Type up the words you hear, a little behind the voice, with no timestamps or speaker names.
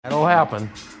That'll happen.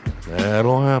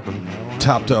 That'll happen.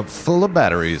 Topped up full of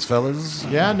batteries, fellas.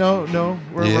 Yeah, no.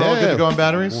 We're all good to go on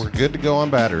batteries? We're good to go on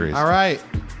batteries. All right.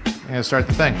 I'm going to start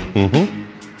the thing.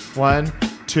 Mm-hmm. 1,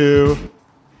 2.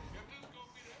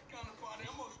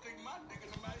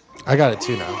 I got it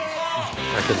too now.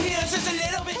 I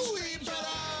can.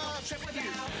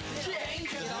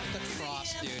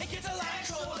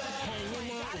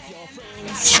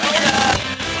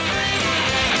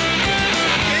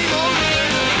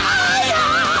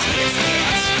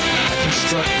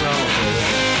 Struck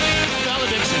validation. I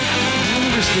don't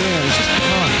understand. It's just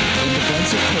fun. In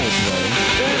defense of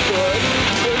Coldplay.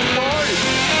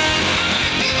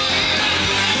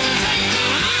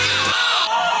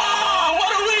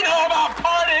 What do we know about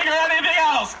partying or anything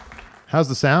else? How's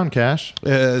the sound, Cash?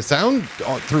 Sound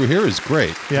through here is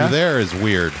great. Yeah? Through there is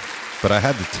weird. But I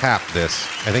had to tap this.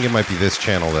 I think it might be this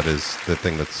channel that is the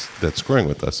thing that's screwing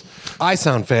with us. I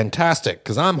sound fantastic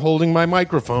because I'm holding my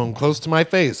microphone close to my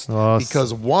face Oh,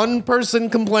 because one person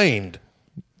complained.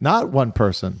 Not one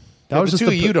person. That Yeah, was but just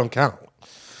two of you don't count.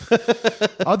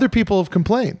 Other people have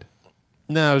complained.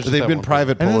 No, it was just They've that been one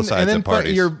private publicized at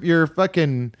parties. your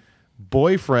fucking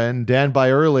boyfriend, Dan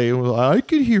Byerly, was, I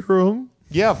could hear him.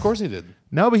 Yeah, of course he did.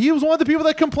 No, but he was one of the people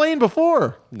that complained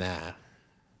before. Nah,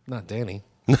 not Danny.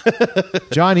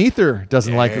 John Ether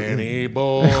doesn't like it. Danny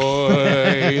boy,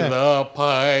 the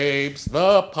pipes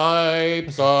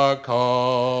are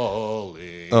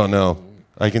calling. Oh, no.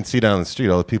 I can see down the street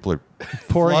all the people are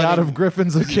Pouring out flooding. of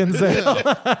griffins of Kinsale.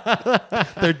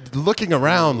 They're looking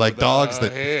around like dogs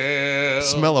that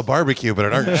smell a barbecue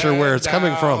but aren't sure where it's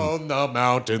coming from. On the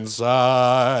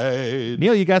mountainside.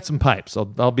 Neil, you got some pipes. I'll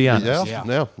be honest. Yeah,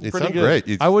 no, it Pretty sounds good. great.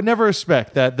 It's- I would never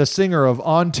expect that the singer of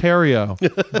Ontario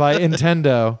by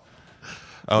Nintendo.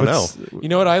 oh, no. You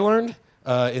know what I learned?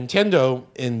 Intendo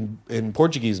in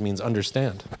Portuguese means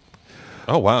understand.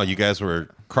 Oh, wow. You guys were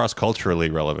cross-culturally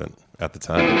relevant at the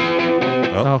time.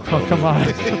 Oh, come on.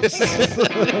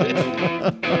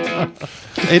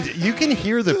 You can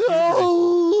hear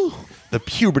the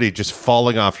puberty just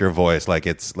falling off your voice like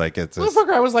it's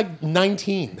Motherfucker, I was like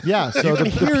 19. Yeah, so the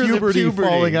hear the puberty puberty.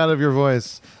 falling out of your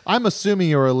voice. I'm assuming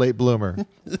you're a late bloomer.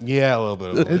 Yeah, a little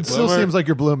bit. It still seems like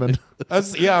you're blooming. I'm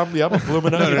a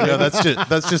blooming no,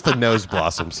 that's just the nose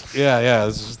blossoms. Yeah,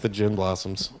 it's just the gin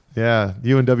blossoms. Yeah,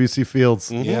 you and W.C.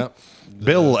 Fields. Yeah.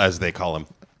 Bill, as they call him.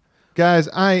 Guys,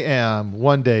 I am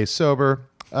one day sober.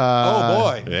 Oh,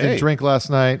 boy. Didn't Hey. drink last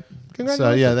night.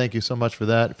 So, yeah, thank you so much for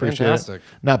that. Appreciate Fantastic. it.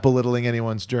 Not belittling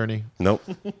anyone's journey. Nope.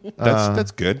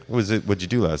 That's good. What'd you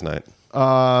do last night?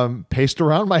 Paced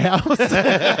around my house.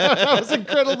 I was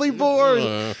incredibly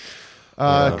bored.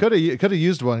 Could have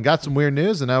used one. Got some weird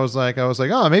news, and I was like,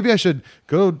 oh, maybe I should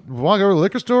go walk over to the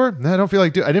liquor store. No, I don't feel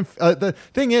like I didn't. The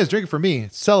thing is, drinking for me,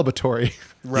 it's celebratory.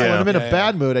 Right. So when I'm in Yeah, a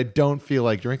bad mood, I don't feel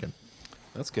like drinking.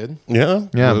 That's good. Yeah.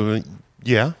 Yeah.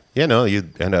 Yeah. No, you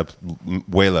end up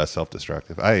way less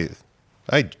self-destructive. I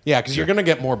Yeah, because you're going to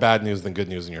get more bad news than good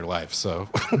news in your life. So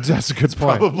That's a good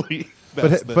point. probably.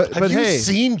 But have you hey,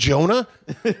 seen Jonah?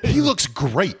 He looks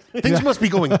great. Things must be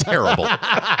going terrible.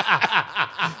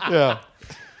 yeah.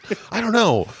 I don't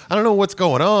know what's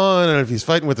going on and if he's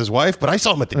fighting with his wife, but I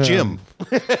saw him at the gym.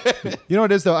 You know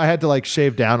what it is though? I had to like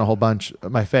shave down a whole bunch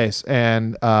of my face,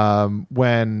 and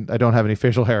when I don't have any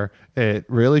facial hair, it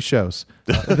really shows.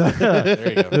 There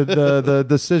you go. The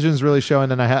decisions really show,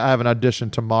 and then I have an audition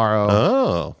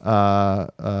tomorrow Oh.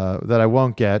 that I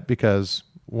won't get because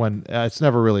when it's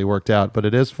never really worked out, but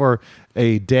it is for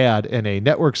a dad in a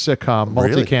network sitcom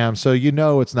Really? multicam, so you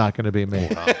know it's not going to be me.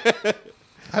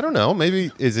 I don't know.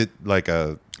 Maybe is it like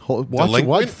a Watch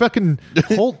delinquent? fucking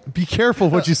be careful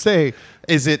what you say.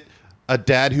 Is it a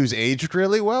dad who's aged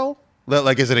really well?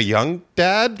 Like, is it a young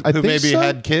dad I who think maybe so.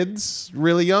 had kids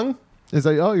really young? Is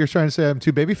like, oh, you're trying to say I'm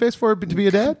too babyface for it to be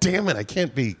a dad? Damn it, I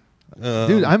can't be.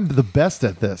 Dude, I'm the best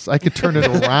at this. I could turn it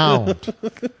around.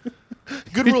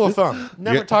 Good rule of thumb.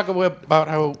 Never talk about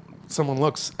how someone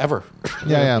looks, ever.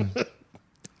 Yeah.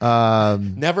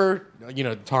 Never,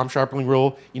 Tom Sharpling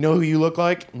rule. You know who you look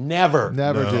like? Never.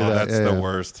 Never do that. That's Yeah. the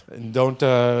worst. And don't,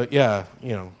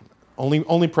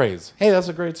 only praise. Hey, that's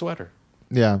a great sweater.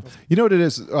 Yeah. You know what it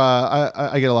is?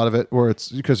 I get a lot of it where it's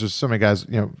because there's so many guys,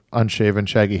 unshaven,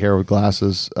 shaggy hair with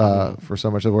glasses for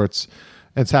so much of where it's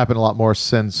happened a lot more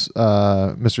since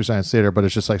Mystery Science Theater, but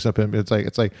it's just like something.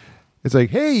 It's like,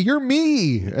 hey, you're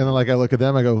me, and then like I look at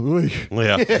them, I go, "Oy."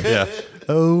 Yeah.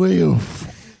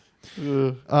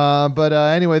 Oh, but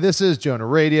anyway, this is Jonah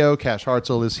Radio. Cash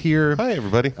Hartzell is here. Hi,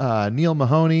 everybody. Neil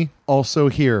Mahoney also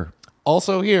here.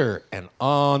 Also here and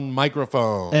on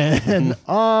microphone. And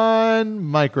on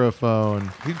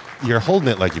microphone. You're holding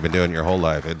it like you've been doing your whole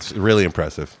life. It's really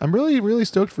impressive. I'm really, really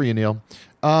stoked for you, Neil.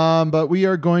 But we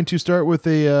are going to start with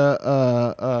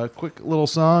a quick little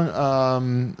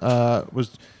song.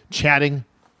 Was chatting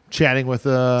with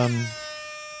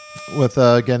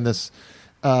again this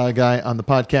guy on the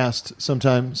podcast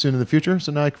sometime soon in the future.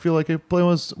 So now I feel like I play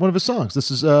one of his songs. This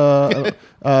is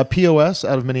POS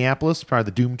out of Minneapolis, part of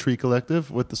the Doom Tree Collective,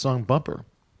 with the song Bumper.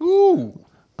 Ooh.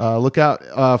 Look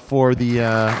out for the.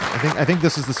 I think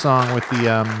this is the song with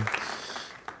the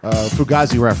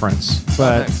Fugazi reference,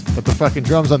 but nice. but the fucking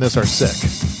drums on this are sick.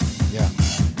 Yeah.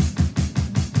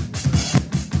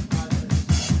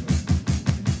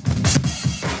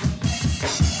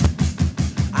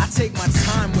 I take my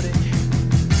time with it.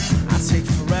 I take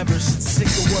forever. Shit sick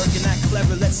of working that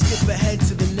clever. Let's skip ahead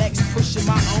to the next, pushing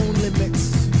my own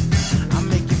limits. I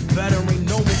make it better. Ain't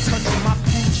no one touching my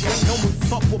future. Ain't no one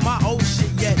fuck with my old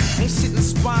shit yet. Ain't shit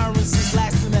inspiring since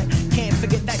last we met. Can't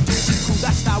forget that dirty crew.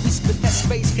 That's how we split that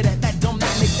space cadet. That dumb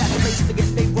that make that place to get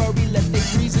they worry. Let they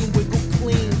reason wiggle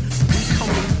clean. We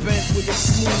coming bent with a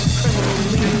smooth criminal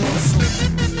lean.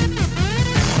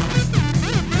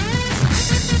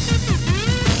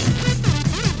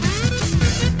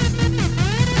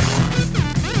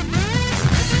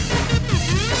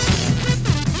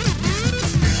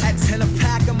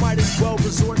 Well,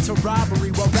 resort to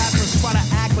robbery while rappers try to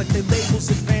act like they labels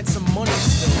advance some money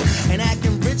still. And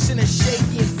acting rich in a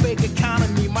shaky and fake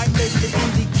economy might make the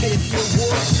indie kid at the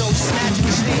award show snatch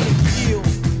his stand and kill.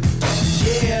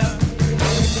 Yeah,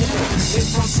 they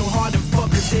front so hard them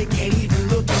fuckers they can't even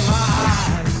look in my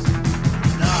eyes.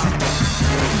 Nah,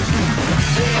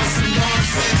 they on some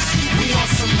nonsense, we on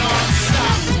some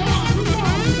non-stop.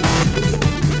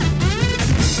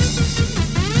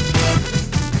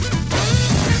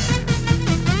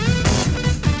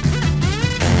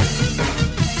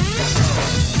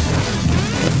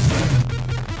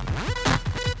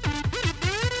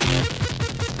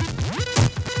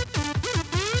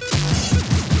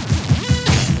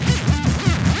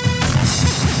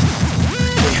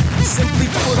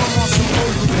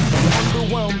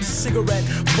 Cigarette,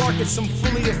 bark at some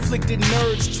fully afflicted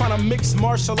nerds trying to mix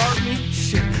martial art me.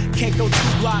 Shit, can't go 2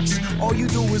 blocks. All you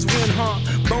do is win, huh?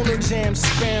 Boner jam,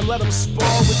 spam, let them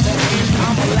spar with that ink.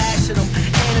 I'ma lash at them.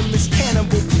 Animus,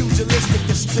 cannibal, pugilistic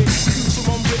to spit. Future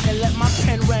unwritten, let my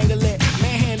pen wrangle it.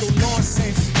 Manhandle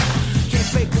nonsense. Can't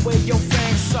fake away your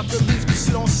fangs. Sucker leaves, but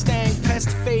you don't sting. Pest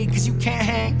fade, cause you can't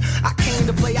hang. I came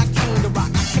to play, I came to rock.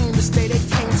 I came to stay, they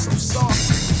came so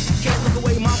soft. Can't look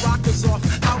away, my rockers off.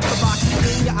 Out the box,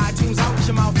 in your iTunes, out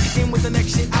your mouth. In with the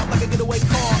next shit, out like a getaway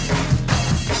car.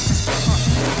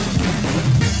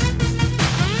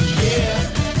 Yeah.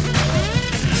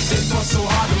 They fought so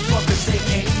hard, them fuckers, they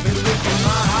can't even look in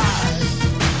my eyes.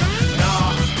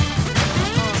 Nah.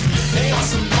 They on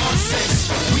some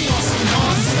nonsense, we on some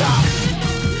non-stop.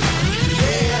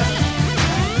 Yeah.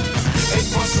 They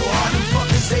fought so hard, them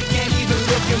fuckers, they can't even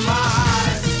look in my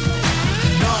eyes.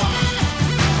 Nah.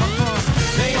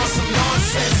 They on some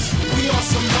nonsense, we on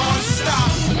some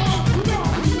non-stop.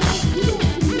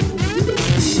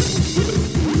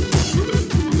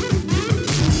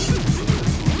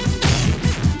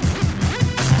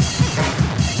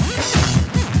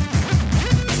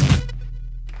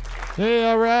 Hey,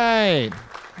 all right.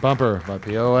 Bumper by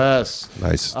POS.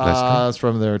 Nice. It's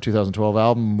from their 2012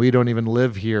 album, We Don't Even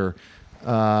Live Here.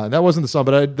 That wasn't the song,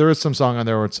 but there is some song on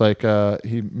there where it's like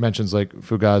he mentions like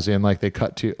Fugazi and like they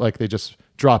cut to like they just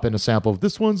drop in a sample of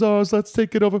this one's ours, let's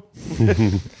take it over.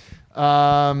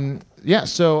 Yeah,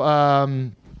 so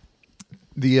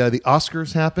the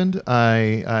Oscars happened.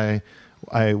 I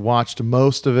watched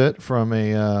most of it from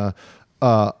a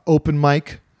open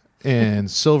mic in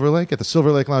Silver Lake at the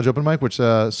Silver Lake Lounge open mic, which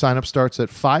sign up starts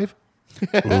at 5.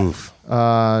 Oof.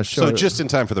 So just in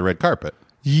time for the red carpet.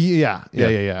 Yeah.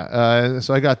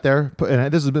 So I got there,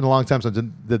 and this has been a long time since I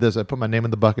did this. I put my name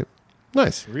in the bucket.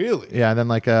 Nice. Really? Yeah, and then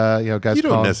like guys, You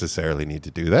don't called. necessarily need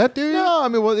to do that, do you? No, I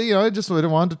mean, well, I just didn't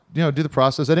want to, do the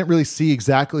process. I didn't really see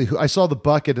exactly who. I saw the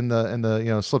bucket and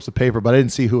the slips of paper, but I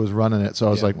didn't see who was running it. So I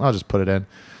was like, well, I'll just put it in.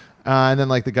 And then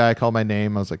like the guy called my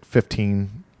name. I was like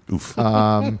 15. Oof.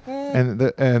 And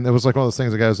it was like one of those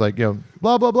things. The guy was like,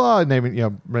 blah blah blah,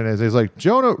 naming Renee. He's like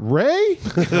Jonah Ray.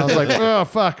 And I was like, oh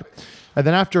fuck. And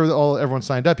then after everyone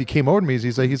signed up, he came over to me.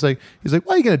 He's like, why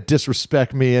are you gonna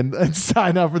disrespect me and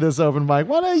sign up for this open mic?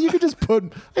 Why don't you could just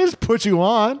put you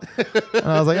on? And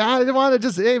I was like, I want to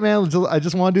just, hey man, I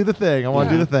just want to do the thing. I want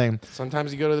to do the thing.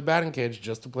 Sometimes you go to the batting cage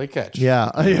just to play catch. Yeah,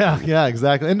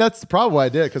 exactly. And that's probably why I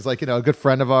did, because a good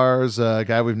friend of ours, a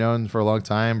guy we've known for a long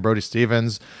time, Brody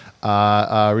Stevens,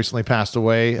 recently passed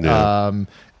away. Yeah.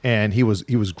 And he was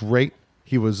great.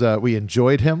 He was we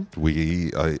enjoyed him.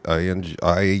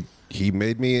 He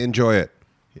made me enjoy it.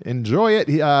 Enjoy it.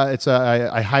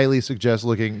 I highly suggest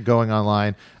going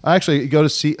online. Actually, go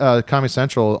to Comedy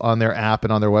Central on their app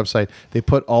and on their website. They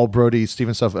put all Brody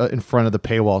Stevens stuff in front of the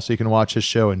paywall, so you can watch his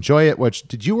show. Enjoy it.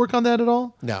 Did you work on that at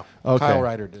all? No. Okay. Kyle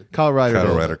Ryder did. Kyle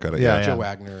Ryder cut it. Yeah. Joe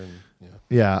Wagner and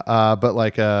but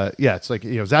it's like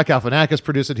Zach Galifianakis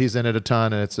produced it. He's in it a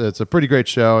ton, and it's a pretty great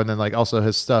show. And then also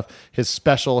his stuff, his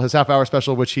half-hour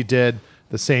special, which he did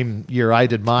the same year I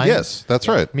did mine. Yes, that's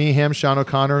right. Me, him, Sean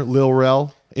O'Connor, Lil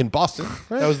Rel. In Boston.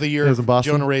 Right? that was the year It was in of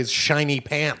Boston. Jonah Ray's shiny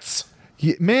pants.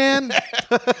 Man,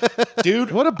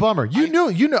 Dude, what a bummer. You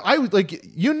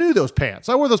knew those pants.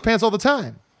 I wore those pants all the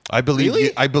time. I believe Really?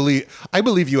 you. I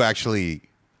believe you actually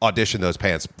auditioned those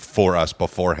pants for us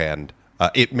beforehand.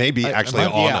 It may be actually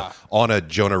on a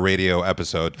Jonah Radio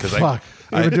episode because Fuck.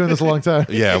 We've been doing this a long time.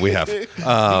 Yeah, we have.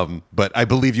 But I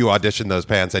believe you auditioned those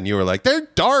pants, and you were like, "They're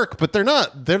dark, but they're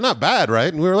not bad,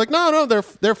 right?" And we were like, "No,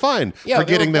 they're fine." yeah,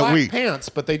 forgetting they were that black pants,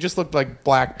 but they just looked like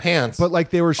black pants. But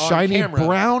they were on shiny camera.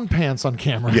 brown pants on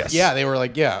camera. Yes. Yeah, they were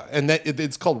and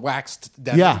it's called waxed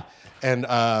denim. Yeah. And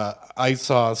I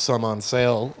saw some on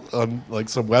sale on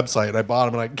some website, and I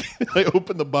bought them, and I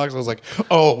opened the box, and I was like,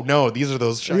 "Oh no, these are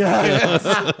those shiny pants."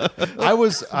 I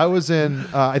was in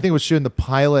I think it was shooting the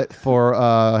pilot for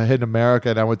Hidden America,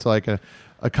 and I went to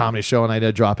a comedy show, and I did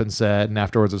a drop-in set, and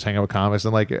afterwards I was hanging out with comics,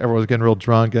 and everyone was getting real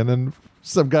drunk, and then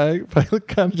some guy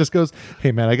kind of just goes,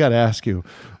 "Hey man, I got to ask you,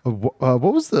 what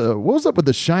was up with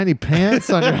the shiny pants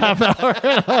on your half hour?"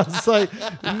 And I was like,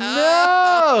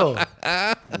 "No."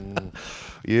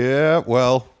 Yeah,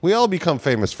 well, we all become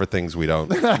famous for things we don't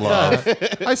love.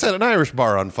 I set an Irish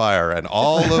bar on fire, and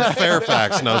all of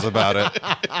Fairfax knows about it.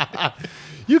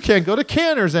 You can't go to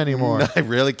Canners anymore. I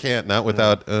really can't, not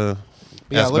without Look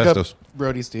asbestos. up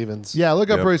Brody Stevens. Yeah, look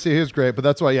up Yep. Brody. He was great, but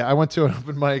that's why. Yeah, I went to an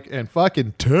open mic and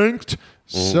fucking tanked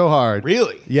so hard.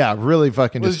 Really? Yeah, really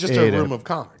fucking. It was just ate a it. room of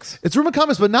comics. It's room of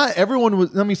comics, but not everyone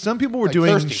was. I mean, some people were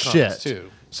doing thirsty shit. comics,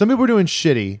 too. Some people were doing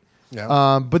shitty.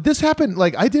 Yeah. But this happened.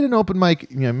 I did an open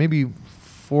mic, maybe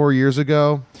 4 years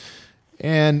ago,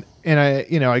 and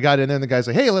I got in there, and the guy's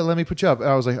like, "Hey, let me put you up." And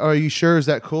I was like, "Oh, are you sure? Is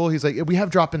that cool?" He's like, "We have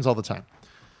drop-ins all the time."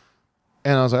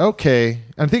 And I was like, "Okay."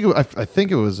 And I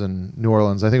think it was in New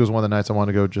Orleans. I think it was one of the nights I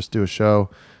wanted to go just do a show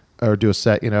or do a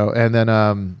set, And then,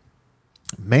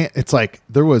 man, it's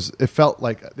it felt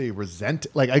like they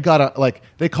I got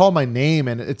they called my name,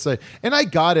 and it's and I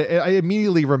got it. I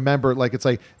immediately remembered,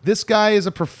 this guy is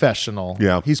a professional.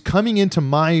 Yeah. He's coming into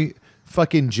my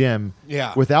fucking gym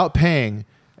without paying,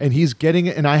 and he's getting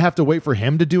it, and I have to wait for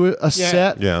him to do a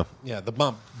set. Yeah. Yeah, the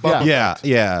bump. Yeah.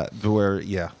 Yeah.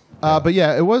 But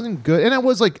yeah, it wasn't good. And I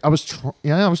was I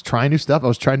was trying new stuff. I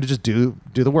was trying to just do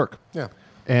the work. Yeah.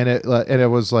 And it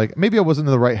was maybe I wasn't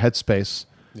in the right headspace.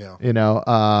 Yeah. And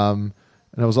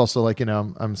it was also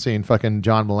I'm seeing fucking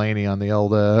John Mulaney on the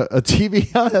old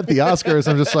TV at the Oscars.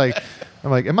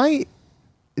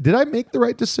 Did I make the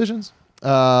right decisions?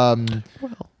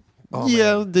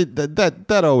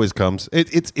 That always comes.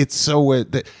 It's so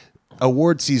weird. The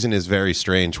award season is very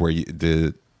strange. Where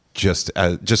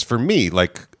just for me,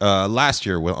 last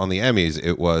year on the Emmys,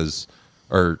 it was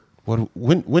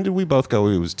when did we both go?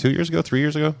 It was 2 years ago, 3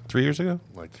 years ago, 3 years ago.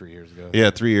 Like 3 years ago. Yeah,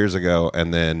 3 years ago,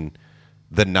 and then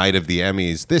the night of the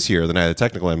Emmys this year, the night of the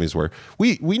technical Emmys, where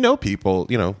we know people.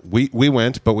 We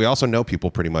went, but we also know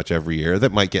people pretty much every year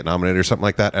that might get nominated or something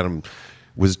like that. And I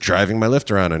was driving my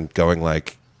Lyft around and going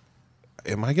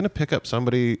am I going to pick up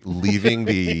somebody leaving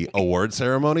the award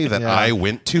ceremony that I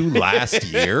went to last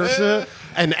year?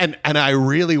 And I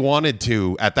really wanted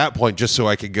to at that point, just so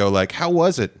I could go how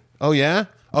was it? Oh yeah.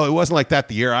 Oh, it wasn't like that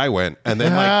the year I went, and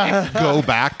then go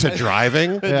back to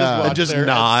driving and just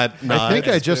not. I think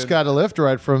I just got a Lyft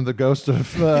ride from the ghost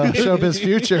of Showbiz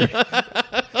Future.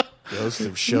 Ghost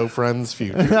of Show Friends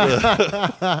Future.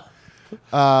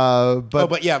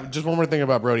 But yeah, just one more thing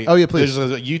about Brody. Oh, yeah, please.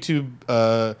 There's a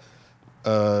YouTube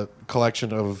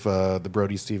collection of the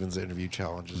Brody Stevens interview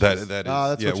challenges. That is, that's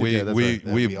yeah. what you did. That's right.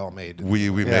 That we all made. We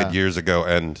made years ago,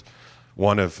 and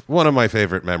one of my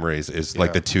favorite memories is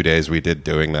the 2 days we did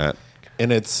doing that,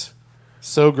 and it's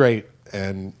so great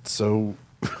and so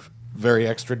very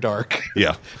extra dark.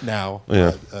 Yeah. Now,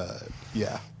 Yeah.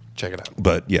 yeah. check it out.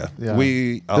 But yeah,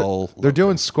 Yeah. They're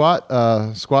doing Squat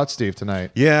Steve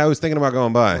tonight. Yeah, I was thinking about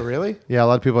going by. Oh, really? Yeah, a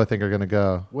lot of people I think are going to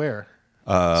go. Where?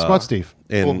 Squat Steve.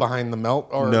 Well, behind the melt?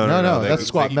 Or No, they- that's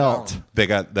Squat Melt. They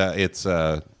got that. It's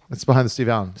It's behind the Steve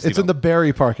Allen. It's in the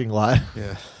Barry parking lot.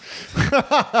 Yeah.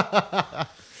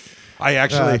 I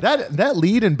actually that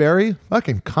lead in Barry,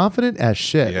 fucking confident as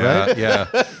shit, right?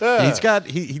 yeah. He's got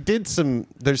he did some.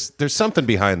 There's something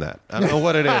behind that. I don't know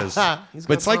what it is, but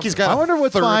it's like he's got. I wonder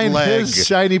what's a third behind leg. his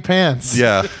shiny pants.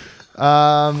 Yeah.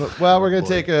 Well, we're going to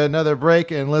take another break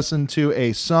and listen to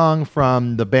a song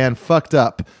from the band Fucked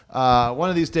Up. One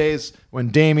of these days when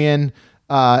Damien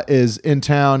is in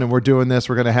town and we're doing this,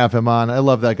 we're going to have him on. I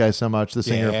love that guy so much, the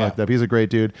singer of Fucked Up. He's a great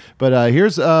dude. But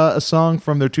here's a song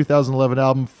from their 2011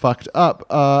 album, Fucked Up.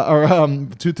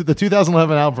 The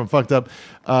 2011 album from Fucked Up.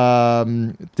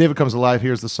 David Comes Alive.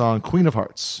 Here's the song, Queen of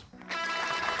Hearts.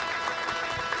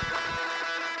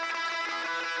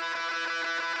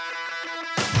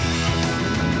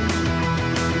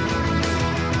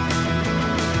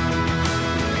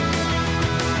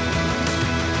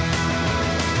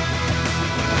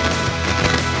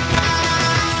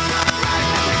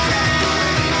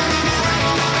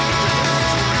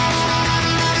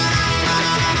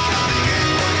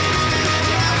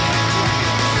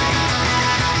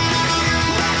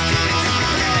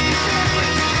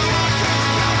 Records,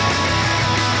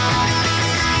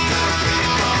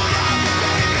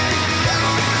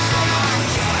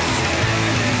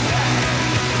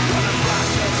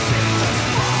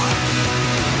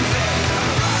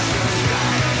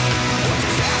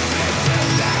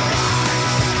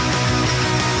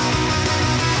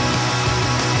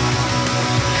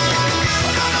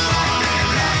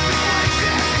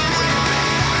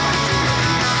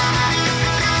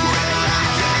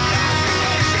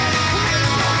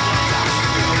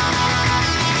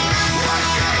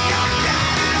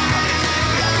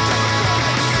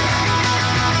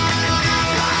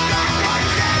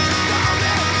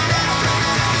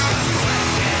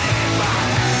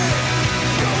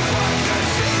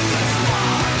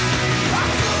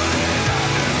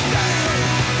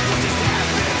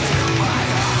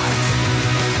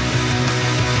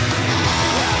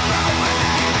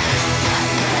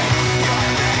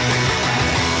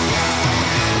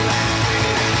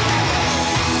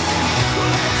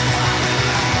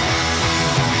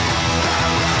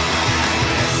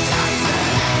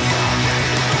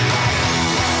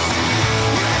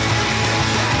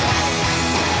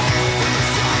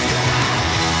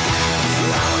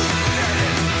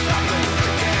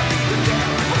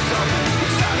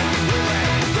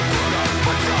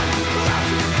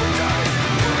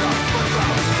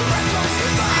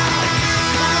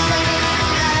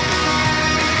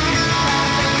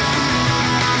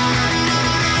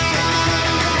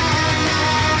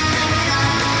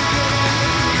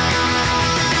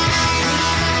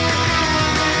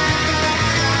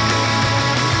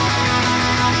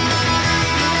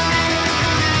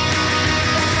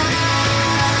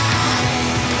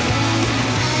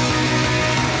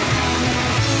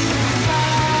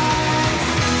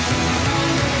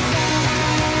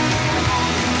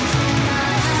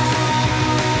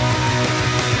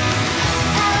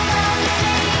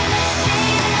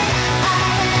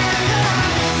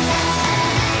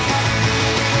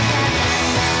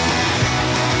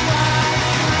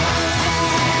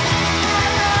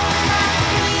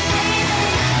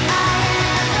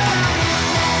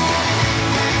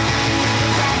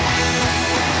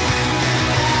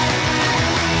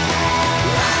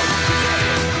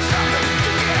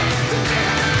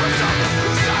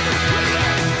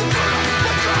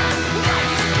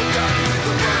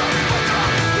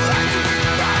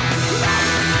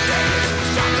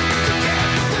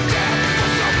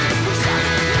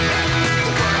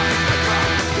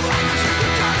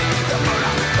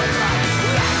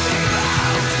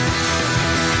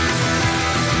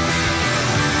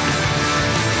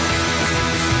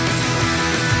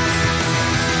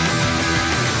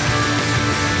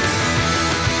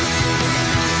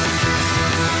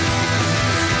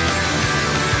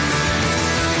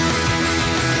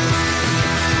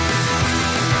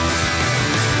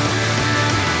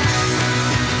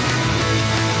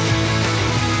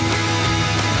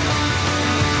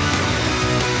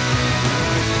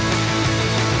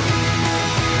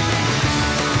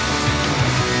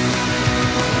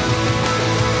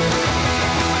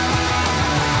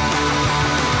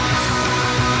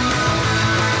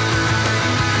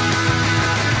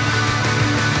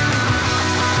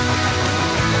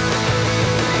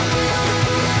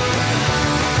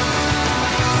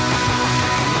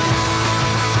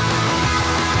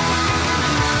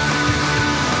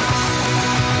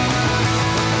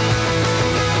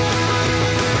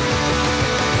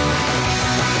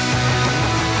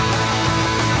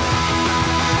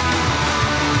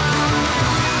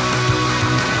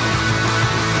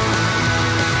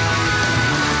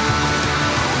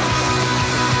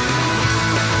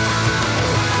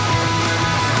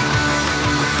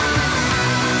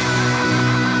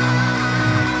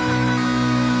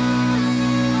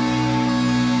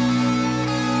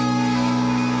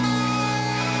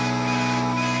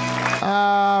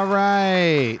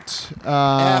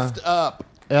 Effed up.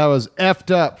 That was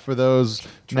effed up for those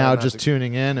now not just to-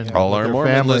 tuning in and All with our their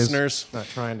Mormon families. listeners. Not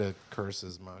trying to curse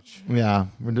as much. Yeah,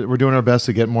 we're doing our best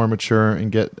to get more mature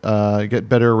and get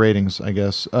better ratings, I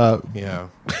guess. Yeah.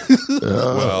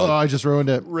 Oh, I just ruined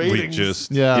it. We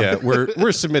just Yeah.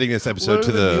 we're submitting this episode What to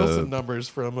are the Nielsen the numbers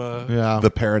from Yeah.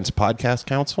 the Parents Podcast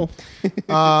Council.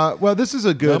 Well, this is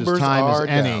a good Numbers time as are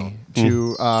any down.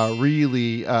 to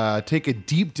really take a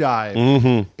deep dive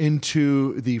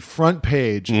into the front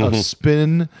page of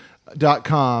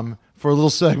spin.com for a little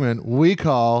segment we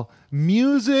call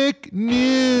Music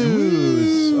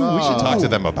News. We should talk to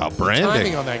them about timing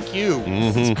branding. on that cue.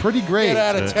 It's pretty great. Get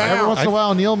out of town. Every once in a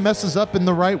while, Neil messes up in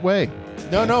the right way.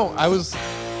 No, I was.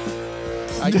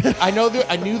 I know that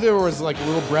I knew there was like a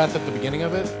little breath at the beginning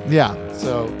of it, Yeah.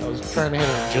 so I was trying to hit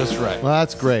it just right. Well,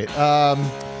 that's great.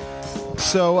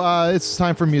 So it's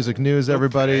time for music news,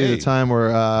 everybody. Okay. The time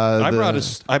where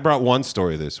I brought one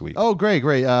story this week Oh, great.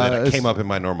 that it's- came up in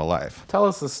my normal life. Tell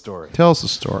us the story. Tell us a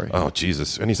story. Oh,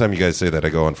 Jesus. Anytime you guys say that, I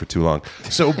go on for too long.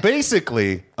 So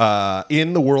basically,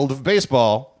 in the world of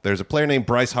baseball, there's a player named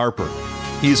Bryce Harper.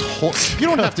 You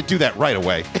don't have to do that right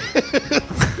away.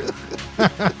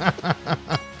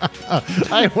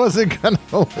 I wasn't gonna.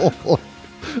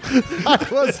 I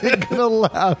wasn't gonna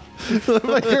laugh.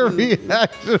 But your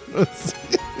reaction was.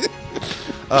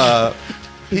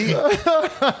 He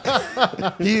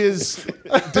is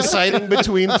deciding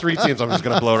between three teams. I'm just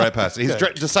going to blow right past it. He's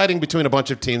deciding between a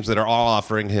bunch of teams that are all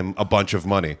offering him a bunch of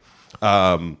money.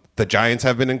 The Giants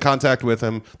have been in contact with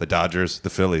him, the Dodgers, the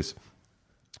Phillies.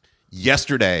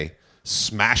 Yesterday,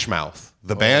 Smash Mouth,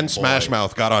 the band Smash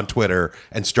Mouth, got on Twitter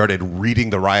and started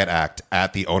reading the riot act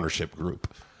at the ownership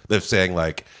group. They're saying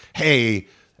like, hey,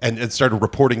 and started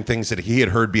reporting things that he had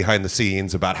heard behind the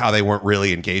scenes about how they weren't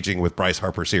really engaging with Bryce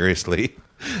Harper seriously.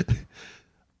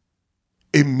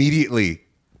 Immediately,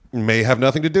 may have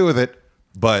nothing to do with it,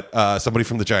 but somebody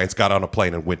from the Giants got on a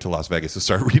plane and went to Las Vegas to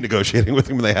start renegotiating with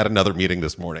him, and they had another meeting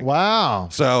this morning. Wow.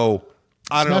 So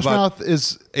I don't Smash know about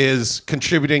Mouth is.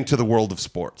 contributing to the world of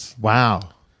sports. Wow.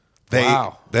 They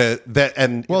Wow.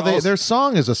 and Well, it also- their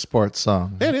song is a sports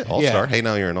song. All-Star. Yeah. Hey,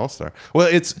 now you're an all-star. Well,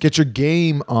 it's Get your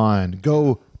game on.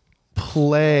 Go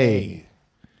play.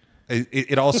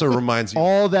 it also reminds you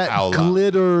All that how loud-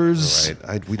 glitters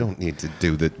Right. We don't need to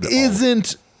do the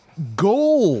isn't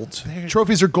gold.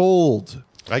 Trophies are gold.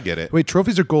 I get it. Wait,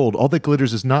 trophies are gold. All that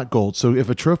glitters is not gold. So if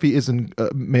a trophy isn't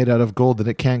made out of gold, then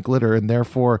it can't glitter. And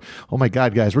therefore, oh my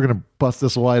God, guys, we're going to bust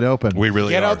this wide open. We really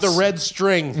Get are. out the red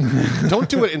string. Don't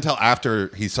do it until after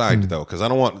he signed, though, because I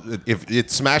don't want if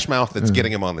it's Smash Mouth that's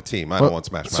getting him on the team. I don't want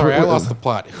Smash Mouth. Sorry, I lost the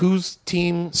plot. Whose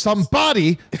team?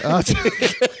 Somebody.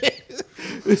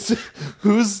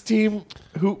 Whose team?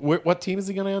 What team is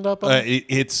he going to end up on?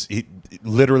 It's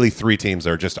literally three teams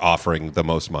are just offering the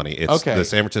most money. It's Okay. the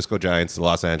San Francisco Giants, the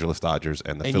Los Angeles Dodgers,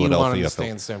 and the and you want him Philadelphia to stay in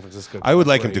Phillies. San Francisco. I would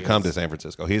like where him to he come is. to San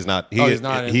Francisco. He's not. he's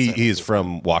not in San He's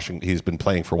from Washington. He's been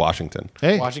playing for Washington.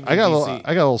 Hey, Washington, I got a DC. little,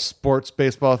 I got a little sports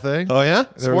baseball thing. Oh yeah,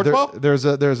 Sports ball? There's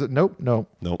a nope.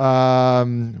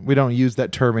 We don't use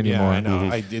that term Yeah, anymore. I know.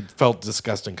 It felt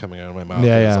disgusting coming out of my mouth.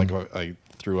 Yeah, It yeah. was like I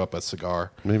threw up a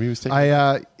cigar. Maybe he was taking.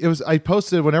 I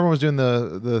posted when everyone was doing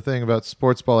the thing about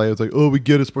sports ball. I was like, oh, we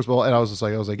get a sports ball, and I was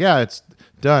like, yeah, it's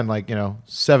done. Like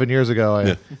 7 years ago,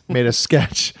 I made a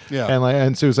sketch, Yeah.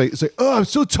 and so it's like, oh, I'm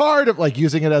so tired of like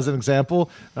using it as an example.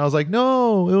 And I was like,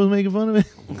 no, it was making fun of me.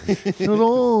 It was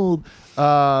old.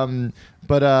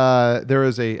 But there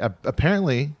is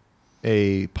apparently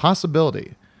a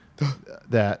possibility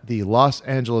that the Los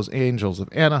Angeles Angels of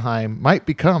Anaheim might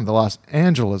become the Los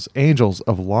Angeles Angels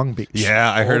of Long Beach.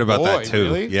 Yeah, I heard Oh, about boy, that too.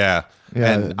 really? Yeah.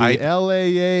 Yeah, And the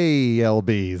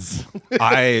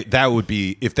LAALBs. that would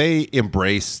be if they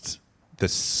embraced the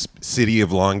city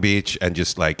of Long Beach and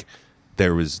just like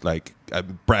there was like a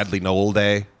Bradley Noel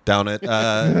Day down at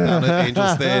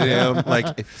Angel Stadium.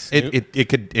 Like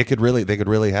it could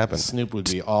really happen. Snoop would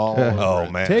be all. Oh over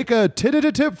it. man, Take a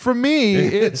tip from me.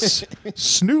 It's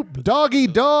Snoop Doggy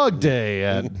Dog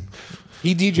Day.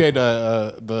 He DJ'd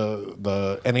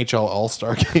the NHL All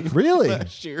Star game. Really?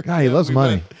 Last year. God, he loves we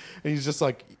money. went, and he's just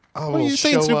like, oh, are we'll you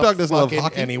saying show Snoop up Dogg doesn't love fucking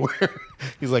hockey? anywhere.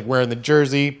 He's like wearing the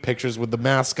jersey, pictures with the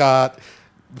mascot,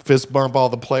 fist bump all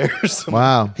the players.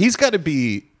 Wow. he's got to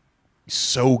be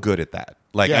so good at that.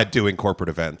 Like Yeah. at doing corporate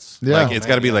events. Yeah. Like it's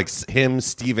got to be like him,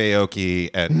 Steve Aoki,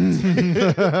 and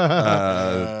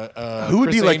who would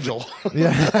Chris be like Angel.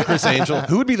 Chris Angel?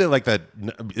 Who would be like the?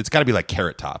 It's got to be like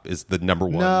Carrot Top is the number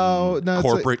one No, it's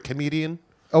corporate comedian.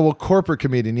 Oh, well, corporate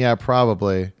comedian. Yeah,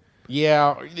 probably.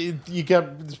 Yeah, you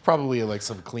get. There's probably like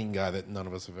some clean guy that none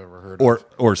of us have ever heard of.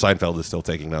 Or Seinfeld is still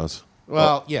taking those.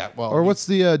 Well, yeah. Well, Or what's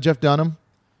the Jeff Dunham?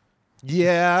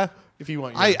 Yeah. If you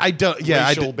want, I don't. Yeah,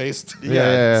 racial based.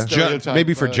 Yeah.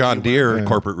 Maybe for John Deere Yeah.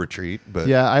 corporate retreat, but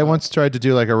Yeah, I once tried to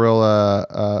do like a real.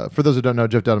 For those who don't know,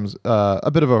 Jeff Dunham's a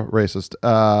bit of a racist.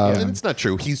 And it's not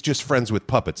true. He's just friends with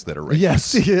puppets that are racist.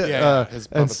 Yes, Yeah, his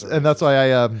puppets are and that's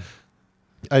why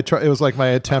I try. It was like my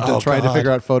attempt at trying to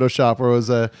figure out Photoshop, where it was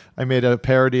I made a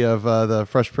parody of the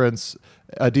Fresh Prince.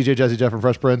 DJ Jazzy Jeff from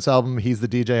Fresh Prince album. He's the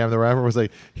DJ, I'm the rapper. Was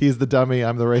like, he's the dummy,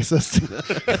 I'm the racist.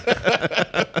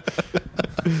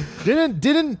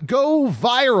 Didn't go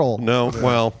viral. No,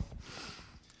 well,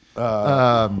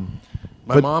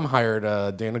 My mom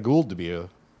hired Dana Gould to be a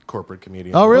corporate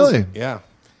comedian. Oh, really? Yeah.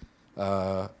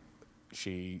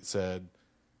 She said,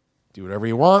 "Do whatever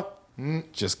you want.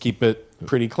 Just keep it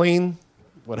pretty clean,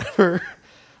 whatever."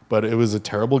 But it was a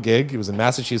terrible gig. It was in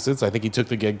Massachusetts. I think he took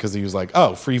the gig because he was like,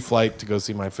 "Oh, free flight to go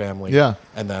see my family. Yeah.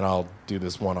 And then I'll do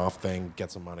this one-off thing,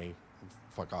 get some money,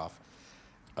 fuck off."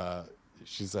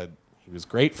 She said he was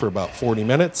great for about 40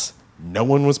 minutes. No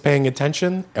one was paying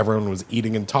attention. Everyone was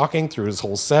eating and talking through his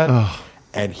whole set.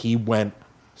 And he went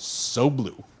so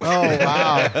blue. Oh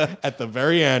wow! At the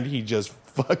very end, he just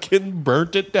fucking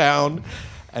burnt it down.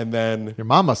 And then Your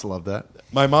mom must have loved that.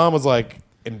 my mom was like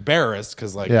embarrassed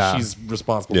because like Yeah. she's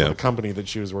responsible Yeah. for the company that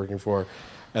she was working for.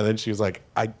 And then she was like,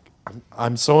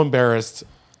 I'm so embarrassed.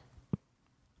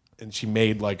 And she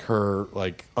made like her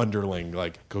like underling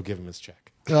like go give him his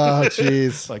check. Oh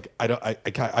jeez. Like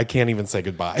I can't even say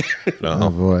goodbye. Oh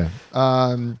boy.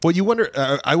 well, you wonder.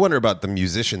 I wonder about the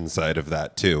musician side of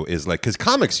that too. Is like because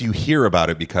comics, you hear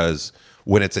about it because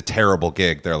when it's a terrible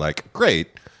gig, they're like, "Great,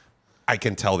 I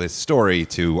can tell this story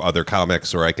to other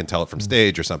comics, or I can tell it from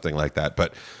stage, or something like that."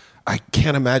 But I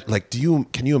can't imagine. Like,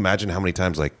 can you imagine how many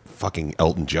times like fucking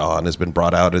Elton John has been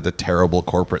brought out at a terrible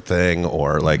corporate thing,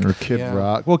 or like Or Kid Yeah.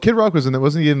 Rock. Well, Kid Rock was in that.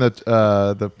 Wasn't he in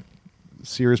the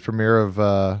series premiere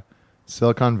of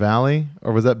Silicon Valley,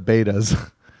 or was that Betas?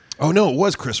 Oh no, it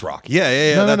was Chris Rock.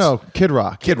 Yeah. No. Kid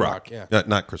Rock. Kid Rock. yeah.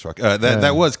 Not Chris Rock.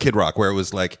 That was Kid Rock, where it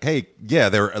was like, hey, yeah,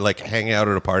 they were like hanging out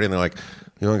at a party, and they're like,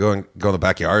 you want to go in the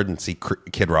backyard and see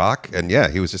Kid Rock? And yeah,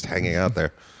 he was just hanging out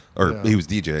there, or he was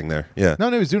DJing there. Yeah. No,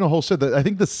 he was doing a whole shit. I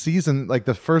think the season, like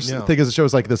the first Yeah. thing of the show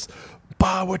is like this.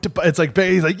 It's like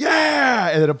he's like yeah,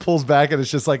 and then it pulls back, and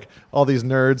it's just like all these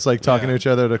nerds like talking to each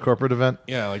other at a corporate event.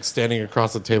 Yeah, like standing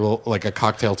across the table, like a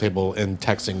cocktail table, and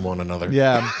texting one another.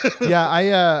 Yeah, yeah.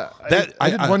 I did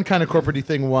I- one kind of corporate-y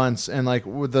thing once, and like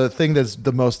the thing that's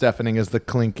the most deafening is the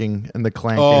clinking and the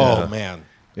clanking. Oh man,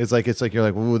 It's like you're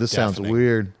like, ooh, this sounds Deafening.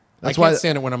 weird. That's I why. can't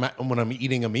stand it when I'm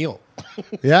eating a meal.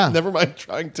 Yeah, Never mind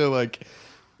trying to like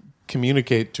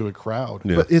communicate to a crowd.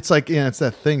 Yeah. but it's like it's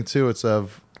that thing too.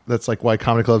 That's like why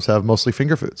comedy clubs have mostly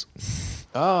finger foods.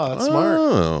 Oh, that's smart.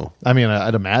 Oh, I mean,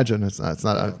 I'd imagine it's not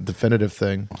a definitive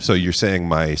thing. so you're saying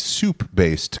my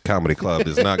soup-based comedy club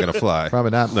is not going to fly?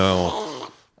 Probably not. No.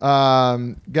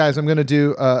 Guys, I'm going to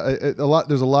do a lot.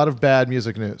 There's a lot of bad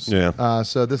music news. Yeah.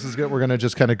 So this is good. We're going to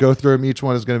just kind of go through them. Each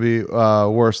one is going to be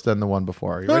worse than the one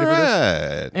before. Are you ready All for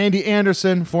this? right. Andy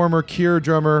Anderson, former Cure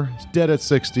drummer, is dead at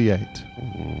 68.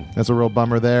 That's a real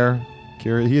bummer there.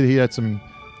 Cure, he had some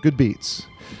good beats.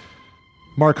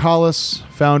 Mark Hollis,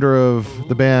 founder of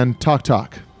the band Talk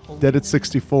Talk, dead at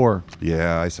 64.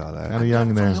 Yeah, I saw that. Kind of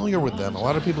young there. Familiar with them. A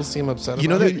lot of people seem upset. You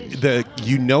know about it.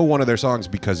 that one of their songs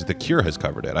because The Cure has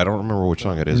covered it. I don't remember which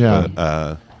song it is, Yeah.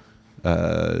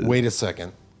 but Wait a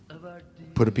second.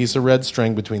 Put a piece of red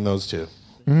string between those two.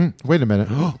 Wait a minute.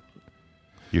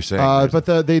 you're saying But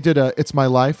they did It's My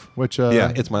Life, which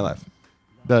yeah, It's My Life.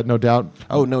 that no doubt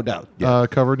Oh, no doubt. Yeah.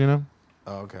 covered, you know.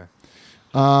 Oh, okay.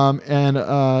 And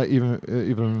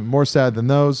even more sad than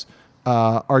those,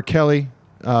 R. Kelly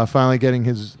finally getting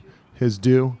his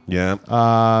due. yeah.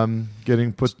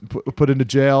 Getting put into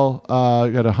jail.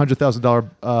 Got a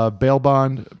 $100,000 bail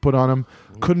bond put on him.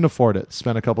 Couldn't afford it.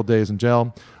 Spent a couple days in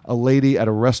jail. A lady at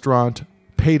a restaurant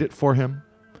paid it for him.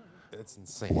 It's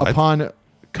insane. What? Upon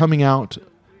coming out,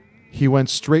 he went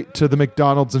straight to the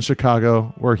McDonald's in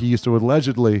Chicago where he used to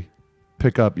allegedly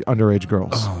pick up underage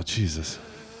girls. Oh, Jesus.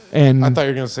 And I thought you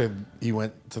were going to say he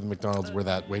went to the McDonald's where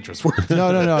that waitress worked.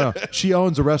 no. She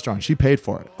owns a restaurant. She paid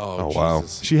for it. Oh, wow.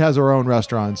 Jesus. She has her own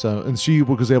restaurant, and she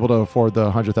was able to afford the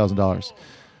 $100,000.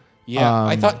 Yeah,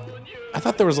 I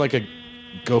thought there was like a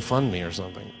GoFundMe or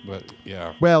something, but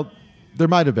yeah, Well, there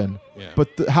might have been, Yeah. but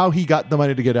how he got the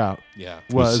money to get out yeah.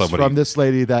 was somebody- from this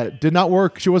lady that did not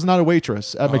work. She was not a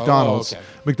waitress at McDonald's. okay.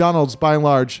 McDonald's, by and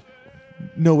large,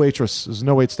 no waitress. There's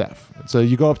no wait staff. So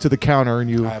you go up to the counter and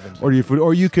you haven't. order your food,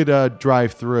 or you could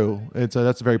drive through. That's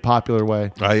a very popular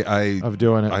way of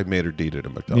doing it. I made her eat it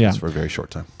at McDonald's Yeah. for a very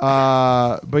short time.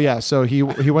 But yeah, so he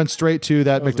went straight to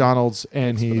that McDonald's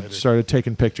and he started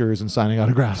taking pictures and signing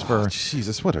autographs for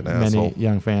Jesus, what an many asshole.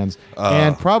 young fans.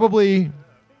 And probably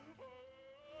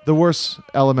the worst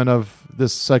element of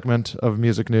this segment of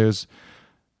music news,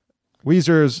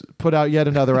 Weezer's put out yet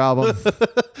another album.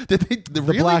 Did they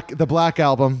really? The Black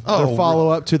album, Oh, their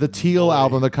follow-up to the Teal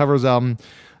album, the covers album.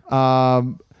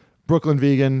 Brooklyn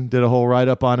Vegan did a whole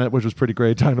write-up on it, which was pretty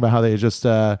great, talking about how they just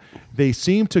they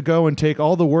seem to go and take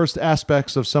all the worst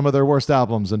aspects of some of their worst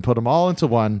albums and put them all into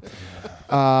one.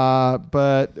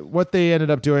 But what they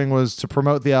ended up doing was, to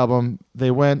promote the album,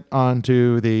 they went on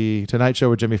to the Tonight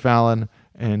Show with Jimmy Fallon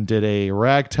and did a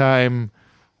ragtime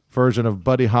version of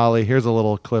Buddy Holly. Here's a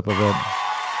little clip of it.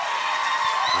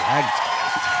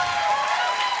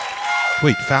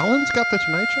 Wait, Fallon's got the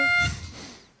Tonight Show?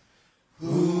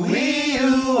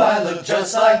 I look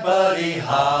just like Buddy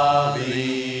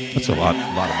Holly. That's a lot of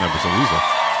members of Weezer.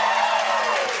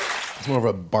 It's more of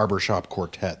a barbershop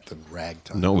quartet than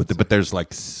ragtime. No, but there's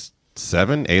like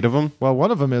 7, 8 of them. Well, one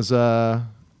of them is oh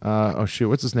shoot,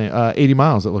 what's his name? 80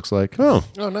 Miles. It looks like. Oh,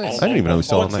 nice. I didn't even know he was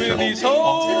still on that show. These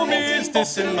homies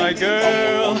dissing my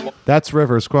girl. That's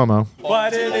Rivers Cuomo. Why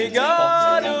did they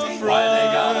gotta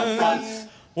front?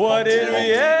 What did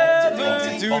we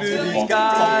ever do to these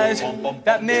guys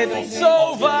that made it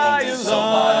so violent?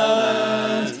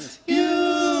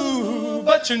 You,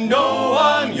 but you know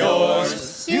I'm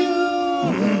yours. You,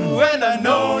 and I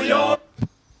know you're.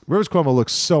 Rivers Cuomo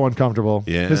looks so uncomfortable.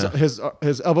 Yeah. His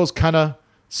elbows kind of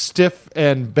stiff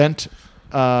and bent,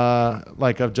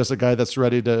 like of just a guy that's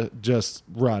ready to just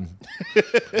run.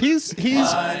 He's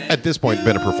at this point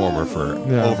been a performer for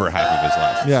over half of his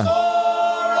life. Yeah.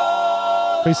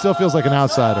 But he still feels like an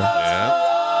outsider.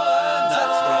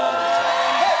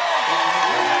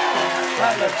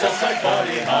 Just like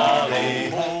Buddy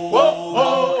Holly. Whoa,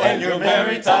 whoa, and you're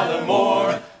married Tyler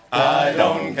Moore. I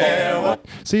don't care what.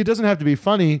 See, it doesn't have to be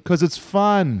funny because it's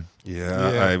fun.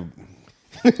 Yeah.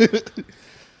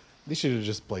 They should have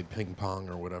just played ping pong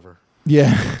or whatever.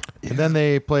 Yeah. And then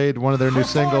they played one of their new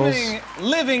singles.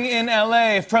 Living in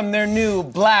LA from their new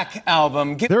Black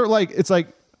album. They're like, it's like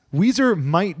Weezer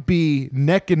might be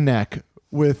neck and neck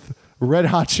with Red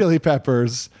Hot Chili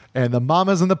Peppers and the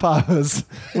Mamas and the Papas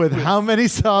with how many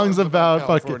songs about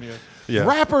fucking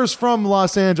rappers from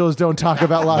Los Angeles don't talk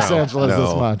about Los Angeles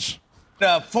this much.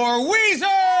 For Weezer!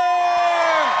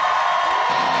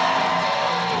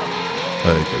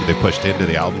 They pushed into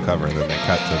the album cover and then they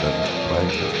cut to the play.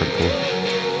 That's pretty cool.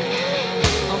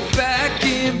 I'm back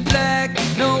in black,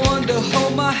 no one to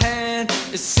hold my hand.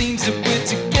 It seems that we're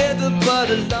together but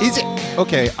alone. Is it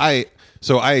okay? I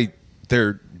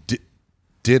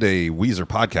did a Weezer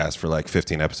podcast for like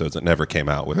 15 episodes that never came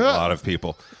out with a lot of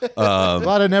people. A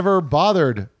lot of never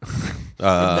bothered. It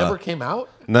never came out?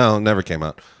 No, never came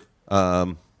out.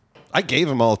 I gave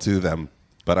them all to them,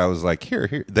 but I was like,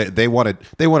 here. They wanted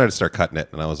to start cutting it,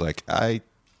 and I was like, I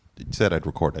said I'd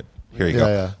record it. Here you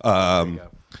go.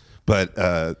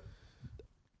 But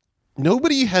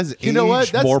nobody has aged You know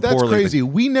what? more That's poorly. crazy.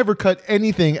 We never cut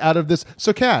anything out of this.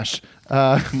 So, Cash.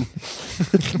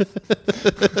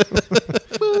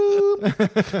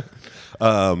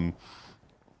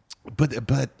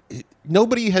 But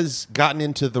nobody has gotten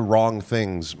into the wrong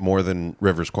things more than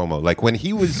Rivers Cuomo. Like when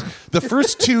he was the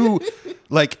first two,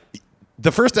 like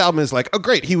the first album is like, oh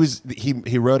great, he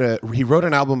wrote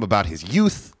an album about his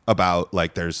youth, about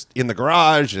like there's In the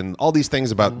Garage and all these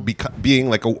things about being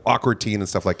like an awkward teen and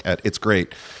stuff like that. It's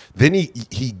great. Then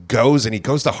he goes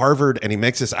to Harvard and he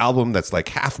makes this album that's like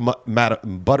half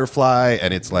Butterfly,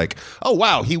 and it's like, oh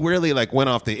wow, he really like went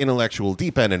off the intellectual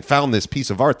deep end and found this piece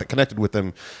of art that connected with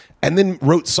him, and then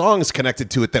wrote songs connected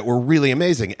to it that were really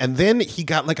amazing. And then he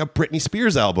got like a Britney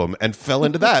Spears album and fell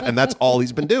into that, and that's all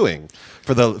he's been doing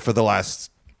for the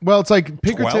last. Well, it's like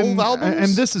Pinkerton, 12 albums? and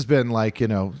this has been like,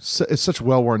 it's such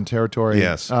well-worn territory.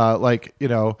 Yes.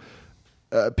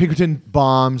 Pinkerton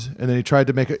bombed, and then he tried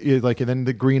to make it and then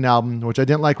the Green album, which I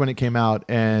didn't like when it came out,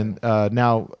 and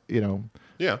now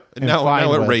Yeah, and now fine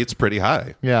it with. rates pretty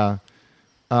high. yeah.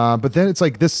 But then it's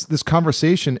like this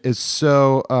conversation is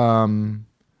so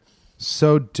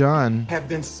done. Have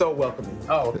been so welcoming.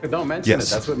 Oh, don't mention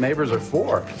Yes. it. That's what neighbors are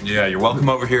for. Yeah, you're welcome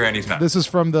over here anytime. This is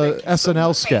from the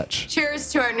SNL sketch.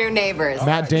 Cheers to our new neighbors.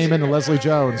 Matt Damon and Leslie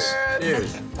Jones.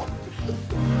 Cheers.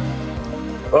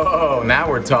 Oh, now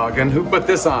we're talking. Who put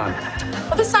this on?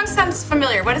 Well, this song sounds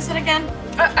familiar. What is it again?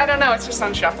 I don't know. It's just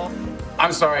on shuffle.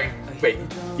 I'm sorry. Wait,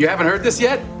 you haven't heard this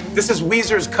yet? This is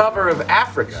Weezer's cover of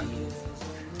Africa.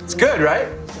 It's good, right?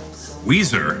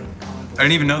 Weezer? I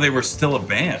didn't even know they were still a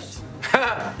band.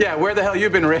 Yeah, where the hell you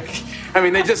been, Rick? I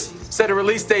mean, they just set a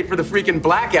release date for the freaking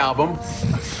Black album.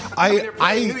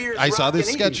 I saw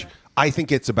this sketch. I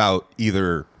think it's about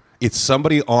either it's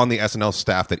somebody on the SNL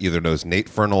staff that either knows Nate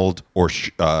Fernald or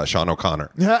Sean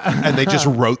O'Connor, and they just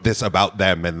wrote this about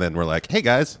them, and then we're like, "Hey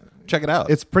guys, check it out."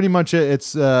 It's pretty much it.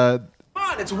 It's Come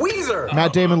on, it's Weezer.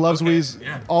 Matt Damon loves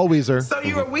Weezer, all Weezer. So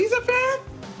you a Weezer fan?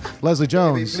 Leslie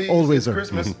Jones, Please, old it's Weezer.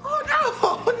 Christmas.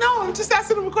 Oh no, I'm just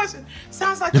asking him a question.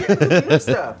 Sounds like you're into the new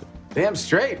stuff. Damn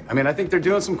straight. I mean, I think they're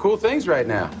doing some cool things right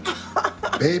now.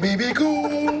 Baby, be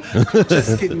cool.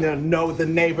 Just getting to know the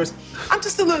neighbors. I'm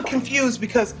just a little confused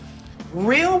because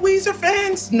real Weezer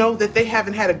fans know that they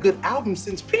haven't had a good album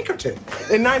since Pinkerton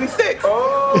in '96.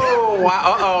 Oh,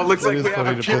 wow. Uh-oh. Looks like is we have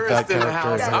funny a to put that purist in the character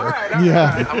house. in All there. right, all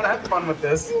Yeah. right. I'm going to have fun with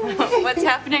this. What's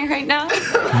happening right now?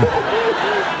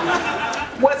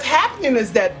 What's happening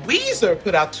is that Weezer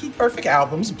put out 2 perfect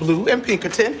albums, Blue and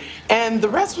Pinkerton, and the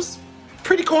rest was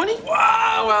pretty corny.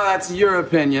 Wow, well, that's your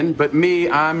opinion, but me,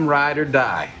 I'm ride or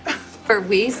die. For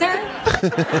Weezer?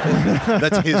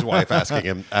 That's his wife asking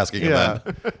him that.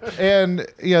 And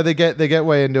they get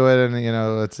way into it, and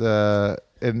it's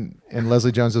and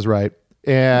Leslie Jones is right.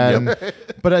 And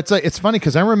but it's funny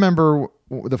because I remember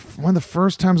one of the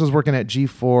first times I was working at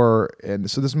G4, and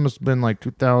so this must have been like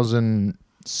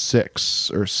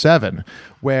 2006 or 7,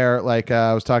 where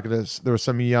I was talking to there was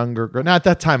some younger girl. Now at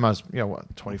that time I was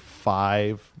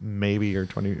 25 maybe or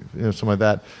 20 something like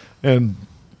that, and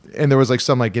there was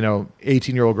some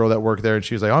 18-year-old girl that worked there, and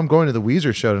she was like, "Oh, I'm going to the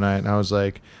Weezer show tonight," and I was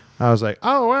like,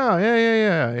 "Oh wow,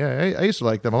 yeah, I used to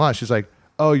like them a lot." She's like,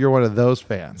 "Oh, you're one of those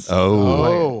fans."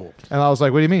 Oh. And I was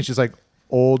like, "What do you mean?" She's like,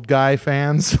 "Old guy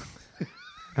fans."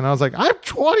 And I was like, "I'm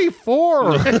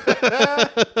 24."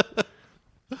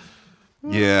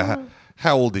 Yeah.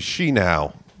 How old is she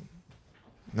now?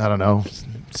 I don't know.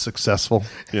 Successful.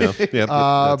 Yeah.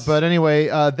 That's- But anyway,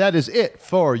 that is it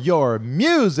for your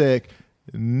music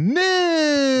news.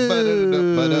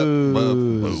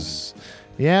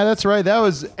 Yeah, that's right. That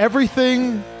was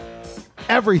everything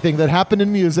that happened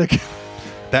in music.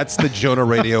 That's the Jonah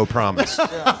Radio promise.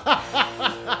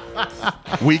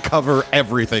 We cover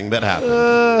everything that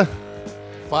happened.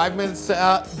 5 minutes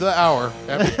to the hour.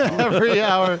 Every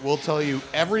hour. We'll tell you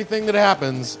everything that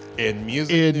happens in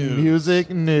music news. Music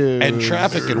news. And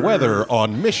traffic and weather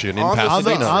on Mission in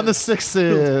Pasadena. On the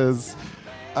 6s.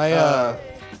 I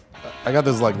got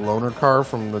this loaner car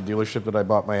from the dealership that I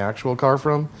bought my actual car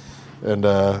from, and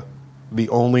the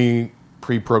only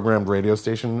pre-programmed radio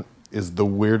station is the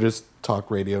weirdest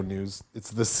talk radio news.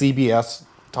 It's the CBS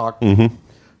talk and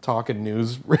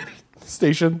news radio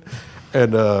station,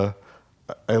 and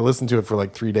I listened to it for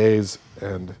 3 days,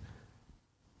 and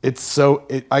it's so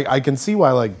I can see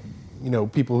why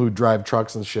people who drive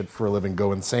trucks and shit for a living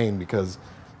go insane, because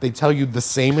they tell you the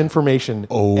same information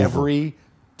every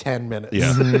 10 minutes.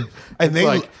 Yeah. And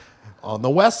they on the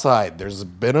west side, there's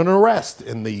been an arrest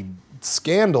in the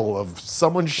scandal of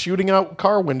someone shooting out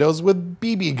car windows with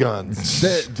BB guns.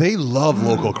 They love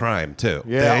local crime too.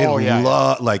 Yeah. They Oh, yeah.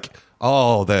 love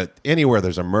that anywhere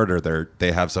there's a murder,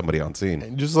 they have somebody on scene.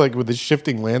 And just with the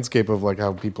shifting landscape of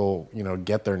how people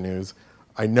get their news,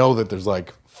 I know that there's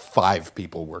 5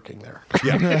 people working there.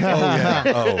 Yeah. Oh yeah.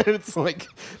 Oh. It's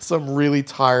some really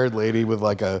tired lady with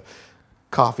a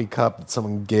coffee cup that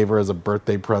someone gave her as a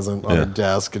birthday present on her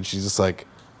desk, and she's just all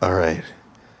right,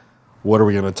 what are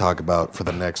we going to talk about for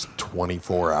the next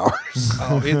 24 hours?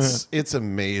 Oh, it's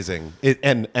amazing.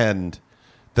 And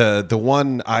the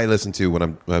one I listen to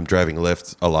when I'm driving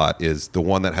Lyft a lot is the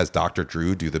one that has Dr.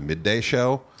 Drew do the midday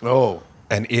show. Oh,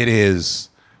 and it is.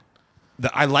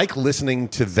 I like listening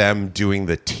to them doing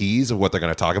the tease of what they're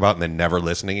going to talk about and then never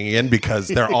listening again, because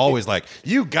they're always like,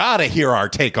 "You got to hear our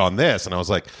take on this." And I was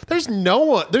like, "There's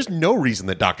no reason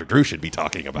that Dr. Drew should be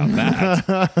talking about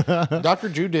that." Dr.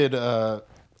 Drew did.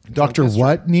 Dr.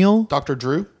 What, Neil? Dr.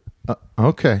 Drew.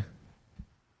 Okay.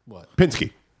 What?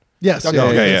 Pinsky. Yes.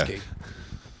 Dr. Yeah. Pinsky.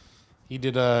 He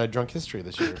did Drunk History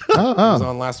this year. He was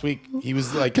on last week. He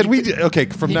was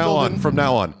from now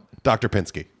on, Dr.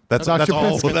 Pinsky. That's Dr.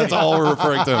 all. Pinsky. That's all we're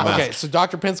referring to him as. Okay, so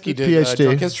Dr. Pinsky did PhD.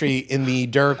 Drunk History in the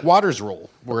Derek Waters role,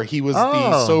 where he was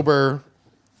the sober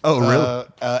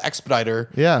expediter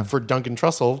for Duncan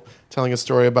Trussell, telling a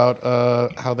story about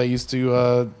how they used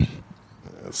to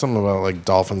something about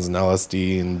dolphins and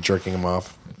LSD and jerking them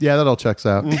off. Yeah, that all checks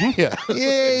out. Yeah.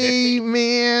 Yay,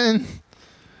 man.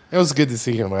 It was good to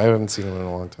see him. I haven't seen him in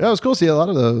a long time. Yeah, it was cool to see a lot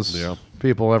of those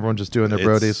people, everyone just doing their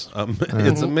brodies.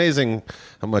 It's amazing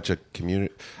how much a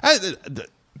community...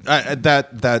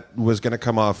 That was going to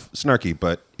come off snarky,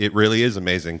 but it really is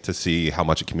amazing to see how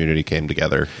much a community came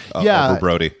together over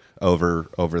Brody,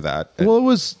 over that. And Well,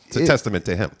 it's a testament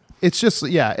to him. It's just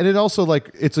and it also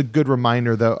it's a good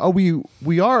reminder though. Oh,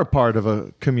 we are a part of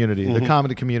a community, the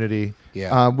comedy community,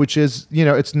 which is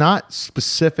it's not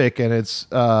specific and it's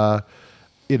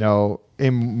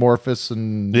amorphous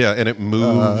and and it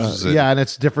moves. and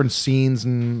it's different scenes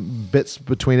and bits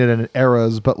between it and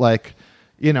eras, but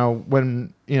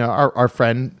when our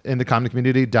friend in the comedy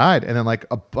community died, and then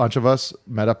a bunch of us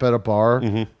met up at a bar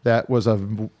that was a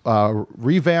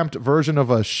revamped version of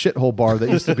a shithole bar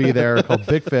that used to be there called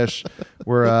Big Fish,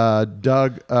 where it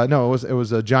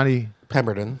was Johnny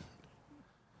Pemberton.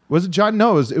 Was it John?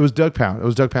 No, it was Doug Pound. It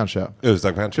was Doug Pound show. It was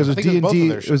Doug Pound show. Because it was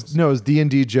D&D. It was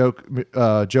D&D joke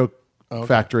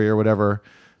factory or whatever.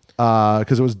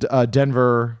 Because it was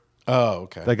Denver. Oh,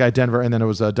 okay. That guy Denver, and then it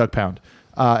was Doug Pound.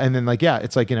 And then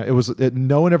it's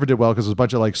no one ever did well because it was a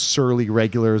bunch of surly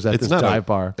regulars at this dive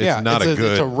bar. It's not a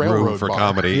good room for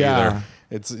comedy either.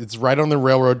 It's right on the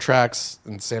railroad tracks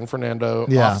in San Fernando,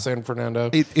 off San Fernando.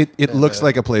 It looks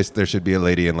like a place there should be a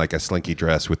lady in a slinky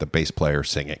dress with a bass player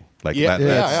singing. I'm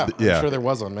sure there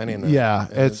was on many. Yeah,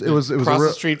 it was across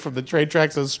the street from the trade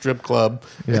tracks as a strip club.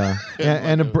 Yeah,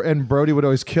 and Brody would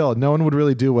always kill. No one would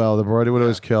really do well. The Brody would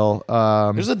always kill.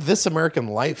 There's a This American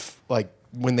Life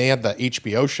when they had the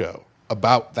HBO show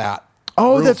about that.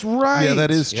 Oh, room. That's right. Yeah,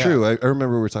 that is true. I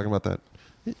remember we were talking about that.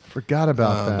 Forgot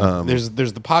about that.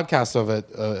 There's the podcast of it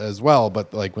as well,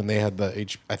 but when they had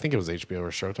I think it was HBO or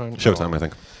Showtime. Showtime, I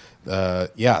think.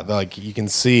 You can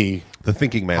see the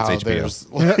Thinking Man's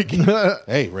HBO.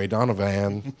 Hey, Ray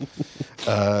Donovan.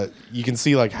 You can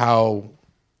see how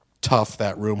tough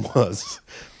that room was.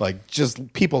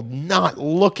 Just people not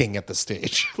looking at the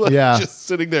stage. Just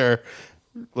sitting there,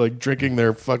 drinking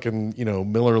their fucking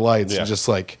Miller Lights and just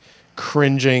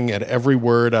cringing at every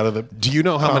word out of the. Do you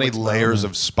know how many layers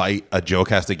of spite a joke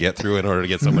has to get through in order to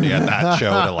get somebody at that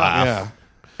show to laugh? Yeah.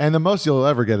 And the most you'll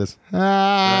ever get is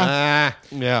yeah,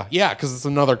 because it's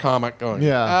another comic going.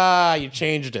 Yeah, you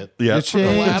changed it. Yeah, you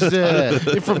changed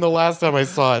it from the last time I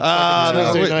saw it.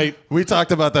 Tuesday night. We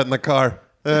talked about that in the car.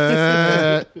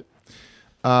 Yeah,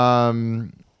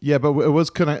 but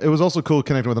it was also cool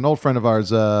connecting with an old friend of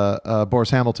ours, Boris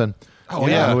Hamilton. Oh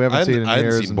yeah, who we haven't seen in I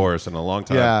years. hadn't seen Boris in a long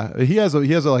time. Yeah, he has a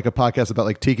podcast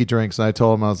about tiki drinks, and I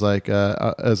told him I was like,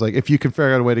 if you can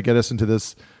figure out a way to get us into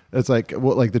this, it's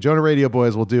the Jonah Radio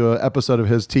Boys will do an episode of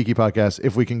his tiki podcast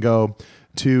if we can go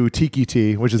to Tiki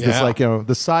Tea, which is this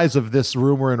the size of this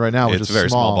room we're in right now, which it's is a very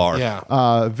small bar.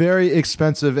 Yeah, very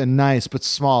expensive and nice, but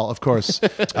small, of course.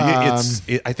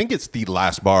 I think it's the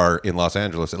last bar in Los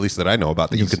Angeles, at least that I know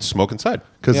about, that you can smoke inside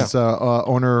because it's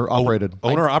owner operated.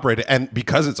 Owner operated, and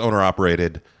because it's owner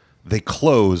operated, they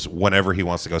close whenever he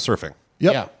wants to go surfing.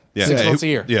 Yep. Yeah. 6 months a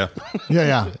year. Yeah.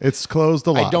 Yeah. It's closed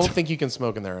a lot. I don't think you can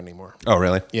smoke in there anymore. Oh,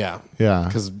 really? Yeah. Yeah.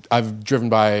 Because I've driven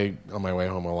by on my way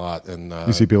home a lot, and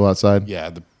you see people outside. Yeah.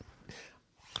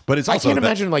 But it's I also can't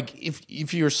imagine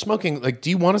if you're smoking, do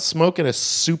you want to smoke in a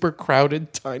super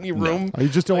crowded tiny room? You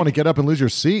just don't want to get up and lose your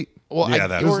seat. Well,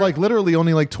 there's literally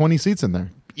only 20 seats in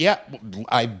there. Yeah,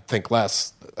 I think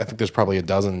less. I think there's probably a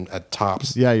dozen at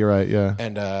tops. Yeah, you're right. Yeah.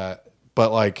 And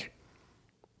but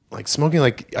smoking,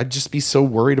 I'd just be so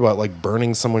worried about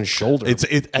burning someone's shoulder. At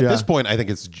this point, I think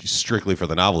it's strictly for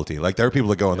the novelty. There are people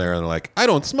that go in there and they're like, I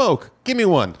don't smoke. Give me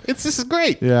one. This is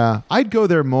great. Yeah. I'd go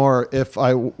there more if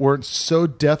I weren't so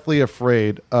deathly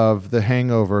afraid of the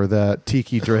hangover that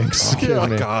tiki drinks give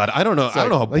me. God, I don't know. I don't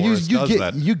know how Boris does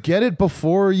that. You get it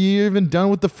before you're even done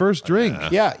with the first drink.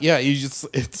 Yeah. You just,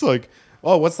 it's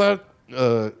oh, what's that?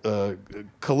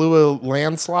 Kahlua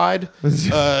landslide,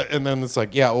 and then it's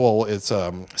it's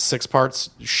 6 parts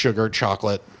sugar,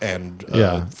 chocolate, and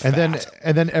fat.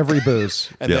 and then every booze.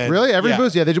 Really, every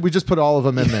booze? Yeah, we just put all of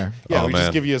them in there. Yeah, we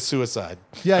just give you a suicide.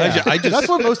 Yeah. That's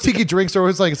what most tiki drinks are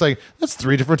always like. It's like that's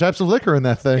 3 different types of liquor in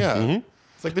that thing. Yeah,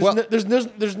 it's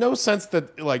there's no sense that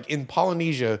in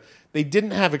Polynesia they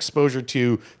didn't have exposure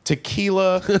to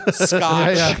tequila,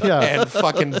 scotch, and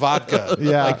fucking vodka.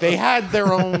 Yeah. They had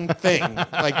their own thing.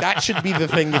 That should be the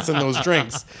thing that's in those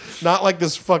drinks. Not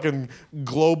this fucking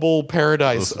global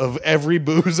paradise of every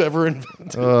booze ever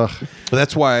invented.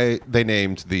 That's why they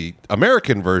named the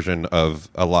American version of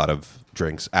a lot of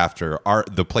drinks after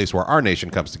the place where our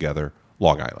nation comes together,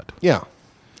 Long Island. Yeah.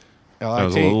 That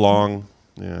was a little long.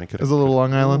 Yeah, It was a little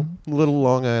Long Island. Little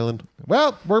Long Island.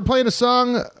 Well, we're playing a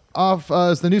song off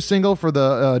is the new single for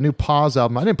the new Pause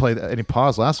album. I didn't play any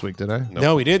Pause last week, did I?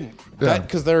 No, we didn't. Yeah.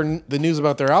 Because the news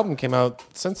about their album came out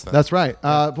since then. That's right.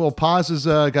 Well, Pause has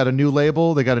got a new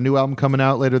label. They got a new album coming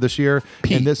out later this year.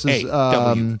 And this is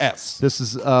PAWS. This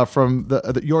is from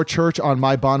Your Church on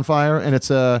My Bonfire, and it's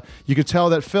you could tell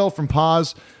that Phil from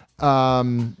Pause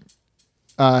had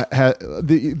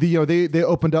they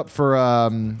opened up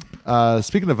for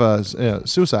speaking of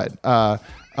suicide.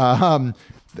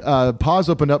 Pause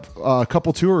opened up a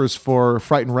couple tours for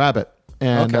Frightened Rabbit,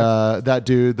 and that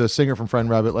dude, the singer from Frightened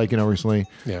Rabbit, recently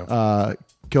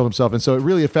killed himself, and so it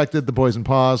really affected the boys in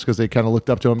Pause because they kind of looked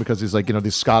up to him because he's like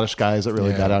these Scottish guys that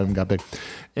really got out and got big,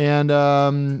 and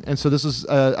so this is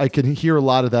I can hear a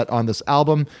lot of that on this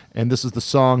album, and this is the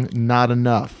song "Not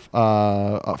Enough"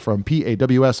 from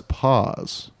PAWS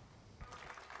Pause.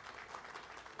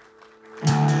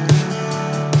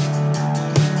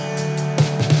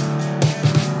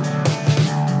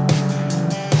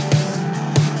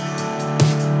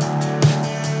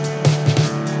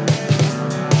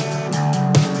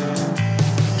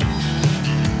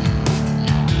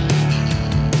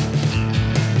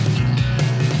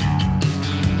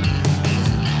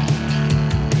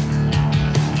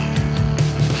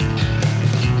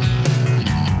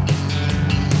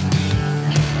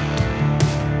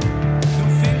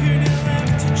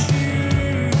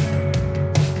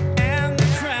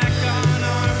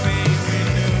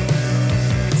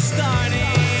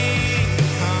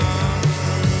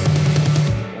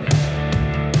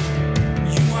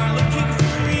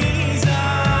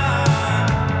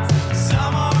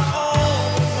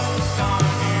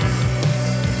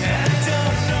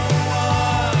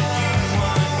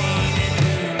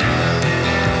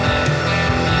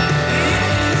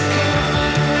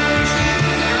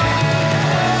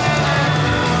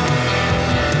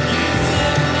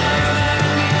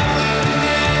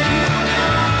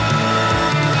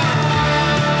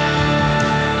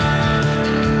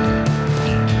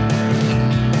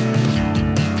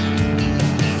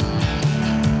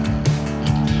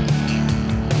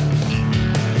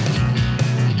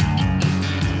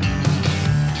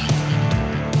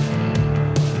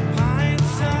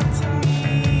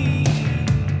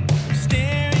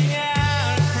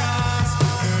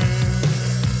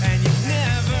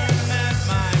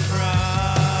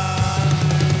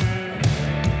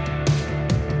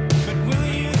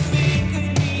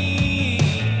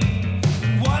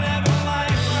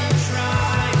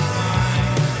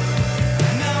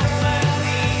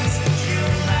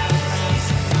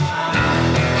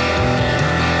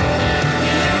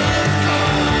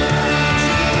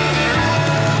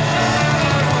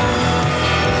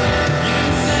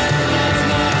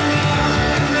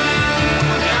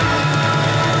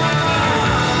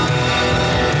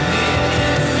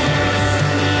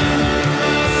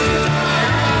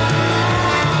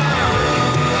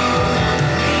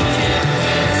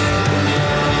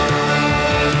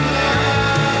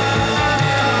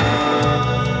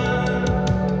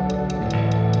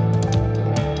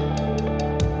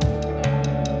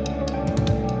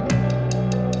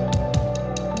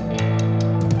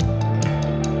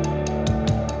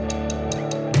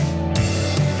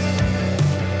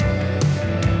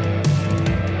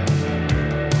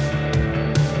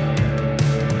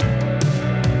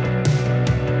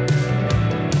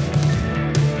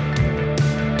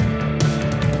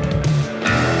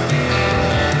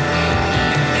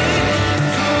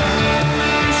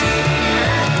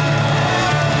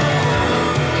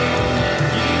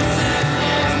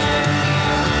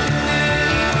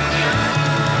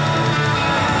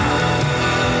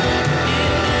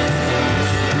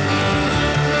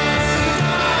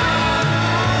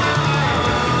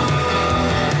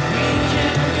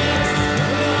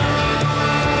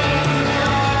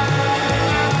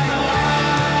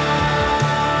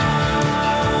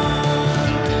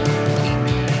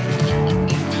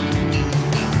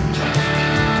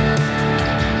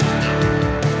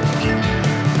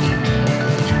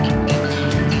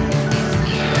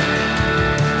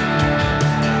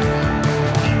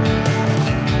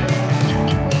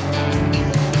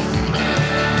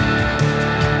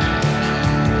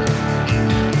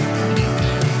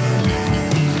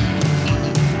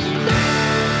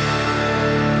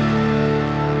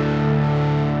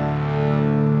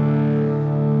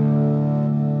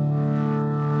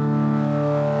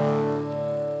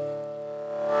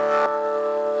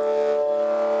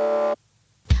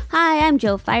 I'm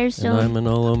Joe Firestone. And I'm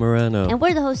Manolo Moreno. And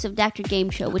we're the hosts of Dr. Game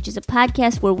Show, which is a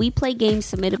podcast where we play games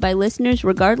submitted by listeners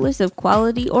regardless of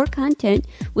quality or content,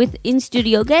 with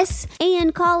in-studio guests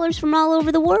and callers from all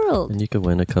over the world. And you can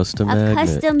win a custom magnet.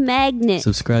 Custom magnet.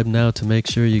 Subscribe now to make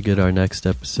sure you get our next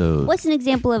episode. What's an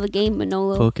example of a game,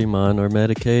 Manolo? Pokemon or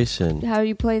medication. How do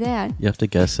you play that? You have to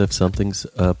guess if something's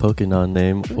a Pokemon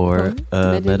name or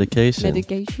medication.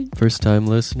 Medication. First-time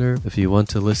listener, if you want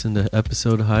to listen to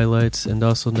episode highlights and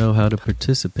also know how to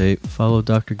participate, follow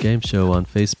Dr. Game Show on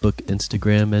Facebook,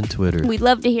 Instagram, and Twitter. We'd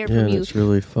love to hear from you. It's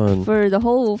really fun. For the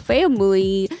whole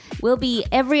family. We'll be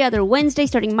every other Wednesday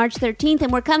starting March 13th,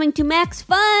 and we're coming to Max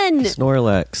Fun.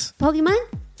 Snorlax. Pokemon?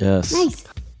 Yes. Nice.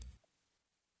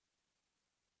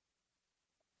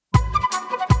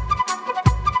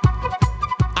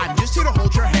 I'm just here to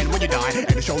hold your hand when you die and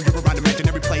to show you around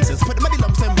imaginary places. Put many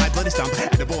lumps in my bloody stump,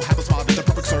 and it will have a smile that's a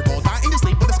perfect circle. Die in your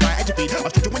sleep with the sky at your feet.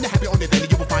 I'll shoot you when you're happy, only then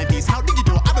you will find peace. How did you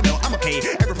do it? I don't know, I'm okay.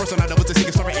 Every person I know is a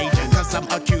secret story agent. Cause I'm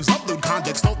accused of lewd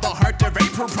conduct. Stole the heart to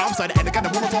rape her prom side, and I got a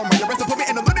woman for my arrest and put me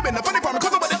in a little bit of funny farm.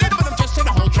 Cause I'm what I did, but I'm just here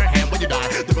to hold your hand when you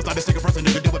die. There was not a single person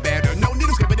who could do it better. No need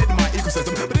to skip it in my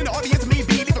ecosystem. But in the audience, me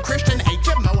believe a Christian hate.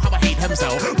 You know how I hate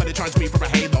himself. But it charged me for a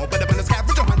halo. But I'm in a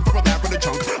scavenger hunt for a lab with a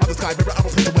chunk of the sky river. I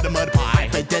will place it with a mud pie.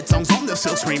 The dead songs on the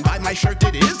silk screen. By my shirt,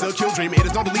 it is a kill dream. It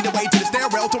is not to lead away to the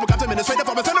stairwell. To a God's administrator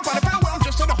from a center front of farewell. I'm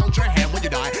just here to hold your hand when you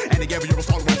die. And to give you a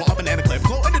assault rifle up an clip.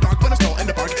 Glow in the dark when I stroll in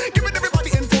the park. Giving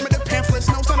everybody informative pamphlets.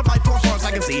 No sign of life for as far as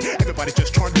I can see. Everybody's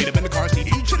just charged me to in the car seat.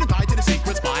 Each should have died to the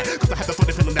secret spy. Cause I have the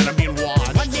funny feeling that I'm being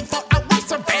watched. Money for our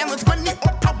surveillance. Money or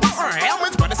power or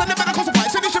ailments. But it's a medical supply.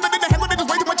 City shipping in the hand when niggas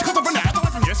way too much because of an asshole.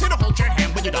 I'm just here to hold your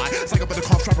hand when you die. It's like a bit of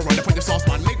cough trapper right up on your soft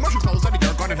spot. Make Martian clothes out of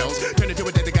your garden hills. Turn into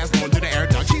a dead gas going through the air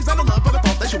duct. She's out of love, but I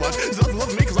thought that she was. She doesn't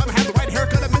love me cause I don't have the right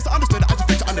haircut. I misunderstood. I just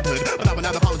fixed understood. But I will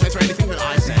not apologize for anything that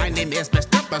I said. My name is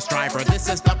Mr. Bus Driver. This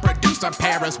is the producer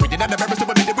Paris. We did not embarrass to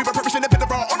admit that we were purpose in a bit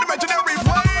of our own imaginary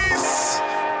place.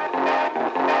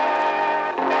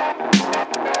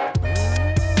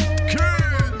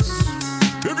 Kids,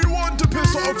 if you want to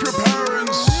piss off your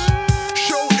parents,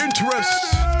 show interest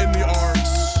in the arts.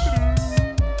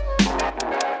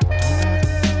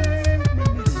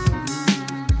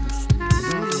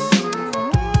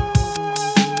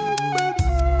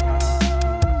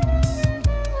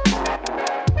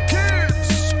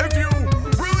 Kids, if you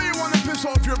really want to piss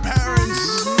off your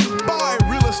parents, buy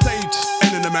real estate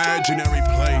in an imaginary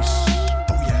place.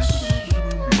 Oh, yes.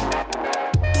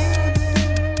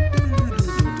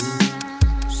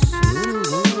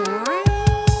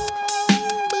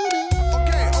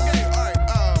 Okay, all right,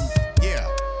 yeah.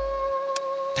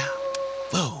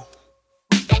 Whoa.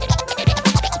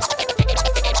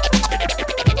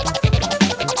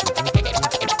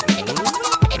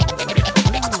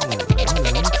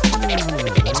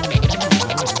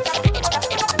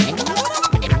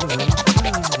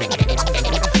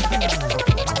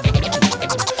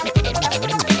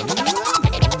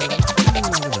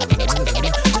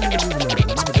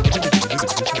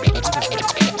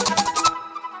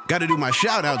 Gotta do my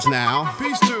shout outs now.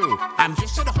 Peace to. I'm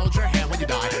just here to hold your hand when you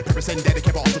die. Purpose and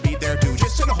dedicate will also be there too.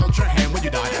 Just here to hold your hand when you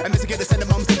die. And this again to send a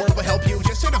mums, the world will help you.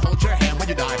 Just here to hold your hand when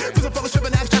you die. There's a fellowship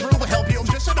and abstract rule will help you. I'm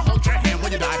just here to hold your hand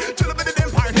when you die. To the bit of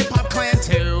Empire Hip Hop Clan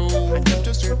too. I'm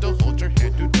just here to hold your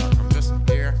hand to die. I'm just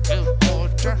here to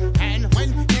hold your hand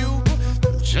when you.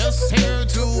 Just here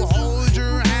to hold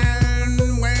your hand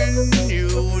when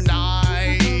you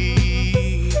die.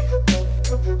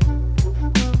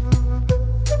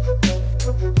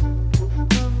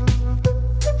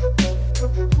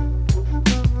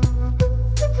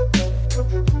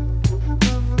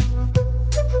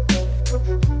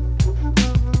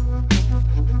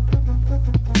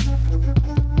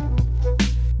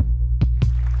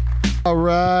 All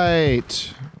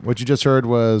right. What you just heard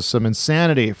was some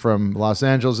insanity from Los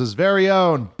Angeles' very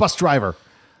own Bus Driver.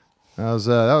 That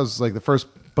was like the first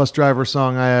Bus Driver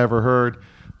song I ever heard.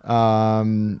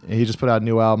 He just put out a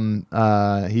new album.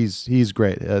 He's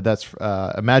great. That's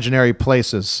Imaginary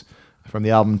Places from the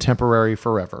album Temporary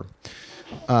Forever.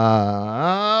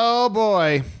 Oh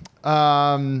boy.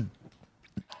 I'm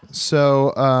out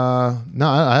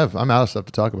of stuff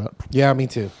to talk about. Yeah, me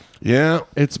too. Yeah,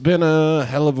 it's been a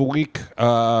hell of a week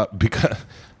because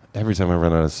every time I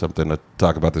run out of something to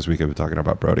talk about this week, I've been talking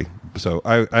about Brody. So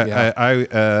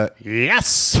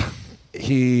yes,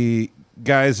 he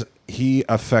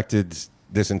affected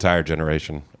this entire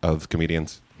generation of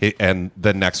comedians, and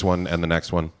the next one and the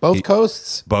next one. Both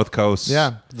coasts.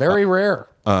 Yeah, very rare.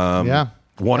 Yeah.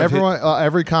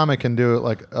 Every comic can do it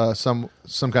like some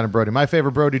kind of Brody. My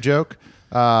favorite Brody joke,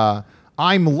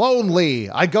 I'm lonely.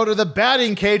 I go to the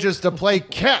batting cages to play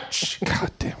catch.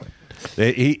 God damn it.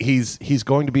 He's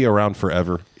going to be around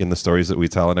forever in the stories that we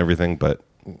tell and everything. But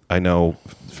I know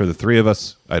for the three of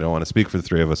us, I don't want to speak for the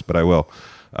three of us, but I will.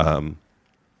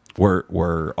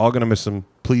 We're all going to miss him.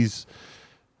 Please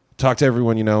talk to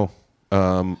everyone you know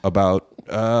about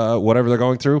whatever they're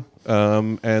going through,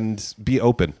 and be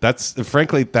open. That's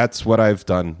what I've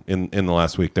done in the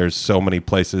last week. There's so many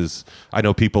places. I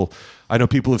know people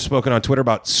have spoken on Twitter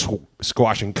about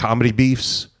squashing comedy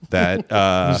beefs that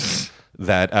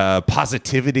that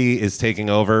positivity is taking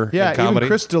over. Yeah, in comedy. even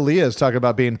Chris D'Elia is talking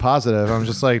about being positive. I'm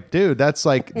just like, dude, that's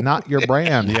like not your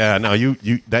brand. Yeah, no, you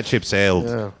that ship sailed.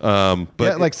 Yeah. But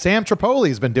yeah, like Sam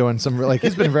Tripoli's been doing some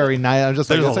he's been very nice. I'm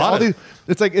just like, There's a lot of-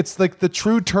 it's like the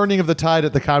true turning of the tide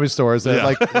at the comedy stores.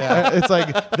 Yeah. It's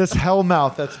like this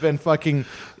hellmouth that's been fucking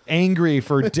angry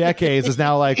for decades is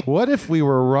now like, what if we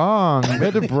were wrong?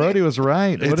 What if Brody was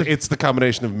right? It's the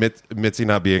combination of Mitzi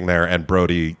not being there and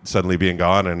Brody suddenly being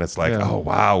gone, and it's like, oh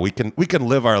wow, we can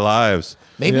live our lives.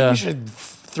 Maybe we should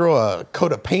throw a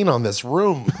coat of paint on this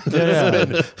room. It's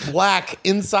been black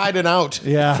inside and out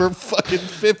for fucking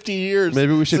 50 years.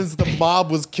 Maybe we should since the mob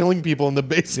was killing people in the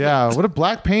basement. Yeah, what if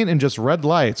black paint and just red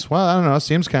lights? Well, I don't know.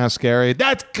 Seems kind of scary.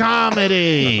 That's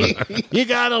comedy. You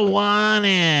gotta want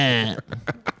it.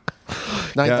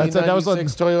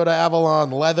 1996 Toyota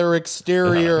Avalon leather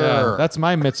exterior. Yeah, that's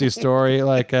my Mitzi story.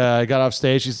 Like, I got off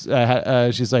stage. She's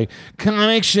like,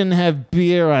 comics shouldn't have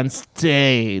beer on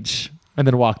stage, and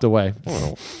then walked away.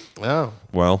 Oh,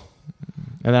 well.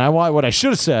 And then what I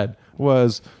should have said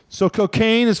was, so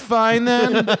cocaine is fine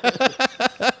then.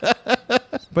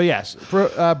 But yes,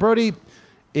 Brody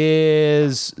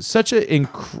is such an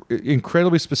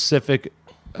incredibly specific,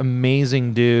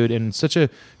 amazing dude, and such a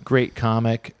great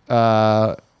comic,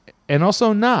 and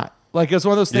also not like it's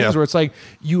one of those things where it's like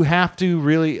you have to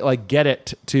really like get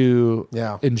it to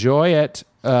enjoy it,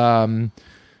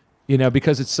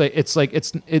 because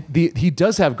he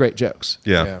does have great jokes,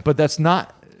 but that's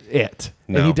not it.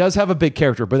 No. And he does have a big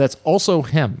character, but that's also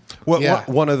him. Well,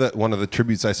 one of the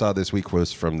tributes I saw this week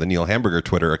was from the Neil Hamburger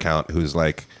Twitter account, who's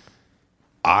like,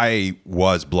 I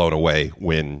was blown away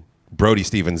when Brody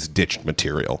Stevens ditched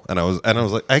material, and I was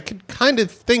like, I could kind of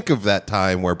think of that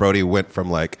time where Brody went from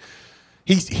like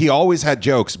he always had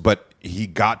jokes, but he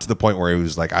got to the point where he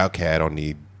was like, okay, I don't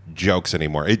need jokes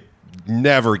anymore. It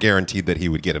never guaranteed that he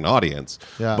would get an audience,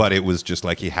 but it was just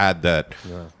like he had that.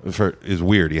 It's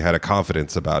weird. He had a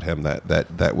confidence about him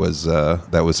that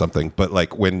was something. But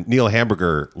like when Neil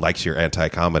Hamburger likes your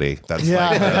anti-comedy, that's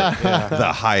like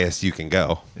the highest you can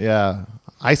go. Yeah.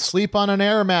 I sleep on an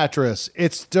air mattress.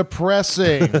 It's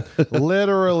depressing.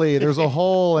 Literally, there's a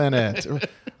hole in it.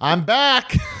 I'm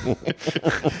back.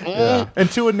 And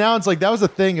to announce, like, that was the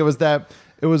thing. It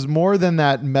was more than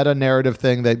that meta narrative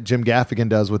thing that Jim Gaffigan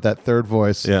does with that third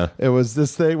voice. Yeah. It was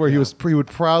this thing where he would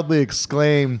proudly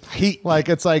exclaim,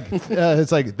 it's like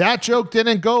that joke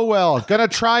didn't go well. Gonna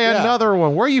try another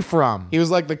one. Where are you from? He was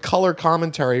like the color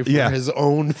commentary for his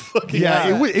own fucking.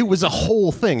 It was a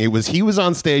whole thing. He was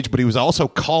on stage, but he was also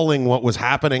calling what was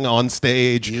happening on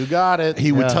stage. You got it.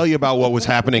 He would tell you about what was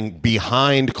happening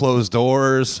behind closed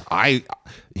doors.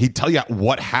 He'd tell you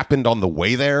what happened on the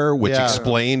way there, which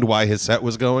explained why his set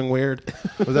was going weird.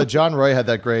 Was that John Roy had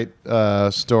that great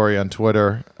story on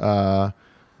Twitter where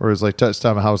it was like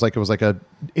talking about how it was like a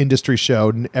industry show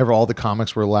and all the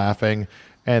comics were laughing.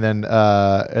 And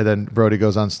then Brody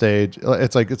goes on stage.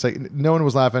 It's like no one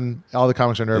was laughing. All the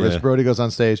comics are nervous. Yeah. Brody goes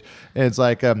on stage, and it's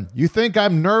like, you think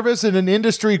I'm nervous in an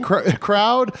industry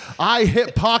crowd? I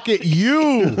hip pocket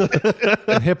you.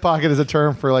 And hip pocket is a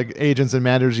term for like agents and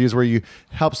managers use where you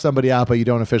help somebody out, but you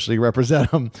don't officially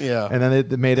represent them. Yeah. And then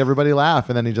it made everybody laugh,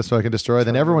 and then he just fucking destroyed.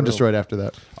 Then everyone destroyed after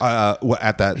that.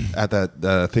 At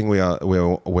that thing we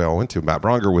all went to, Matt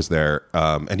Bronger was there,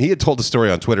 and he had told a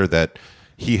story on Twitter that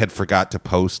he had forgot to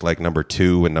post like number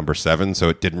 2 and number 7, so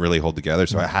it didn't really hold together.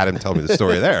 So I had him tell me the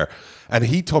story there. And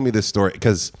he told me this story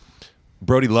because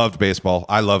Brody loved baseball.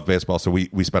 I love baseball, so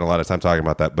we spent a lot of time talking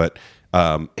about that. But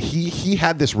he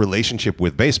had this relationship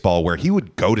with baseball where he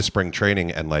would go to spring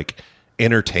training and like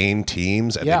entertain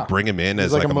teams and then bring him in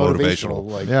as like a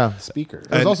motivational speaker. It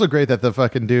was also great that the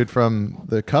fucking dude from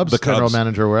the Cubs general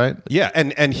manager, right? Yeah,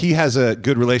 and he has a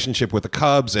good relationship with the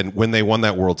Cubs, and when they won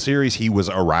that World Series, he was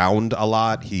around a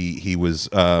lot. He was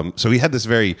so he had this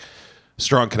very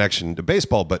strong connection to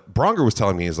baseball. But Bronger was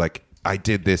telling me, is like, I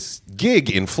did this gig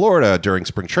in Florida during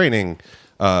spring training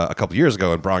a couple years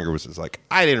ago, and Bronger was just like,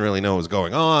 I didn't really know what was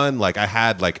going on. Like, I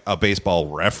had like a baseball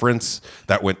reference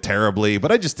that went terribly,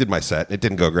 but I just did my set. It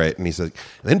didn't go great. And he's like,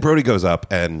 and then Brody goes up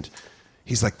and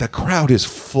he's like, the crowd is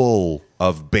full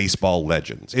of baseball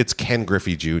legends. It's Ken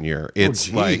Griffey Jr.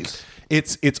 It's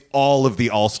it's all of the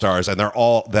all-stars, and they're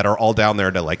all down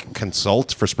there to like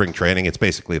consult for spring training. It's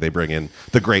basically they bring in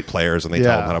the great players and they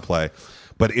tell them how to play.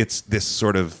 But it's this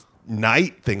sort of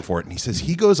night thing for it. And he says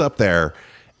he goes up there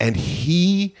and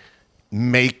he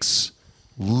makes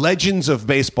legends of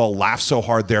baseball laugh so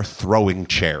hard they're throwing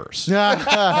chairs. He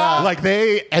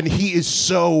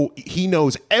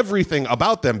knows everything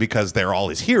about them because they're all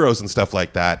his heroes and stuff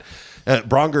like that.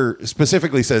 Bronger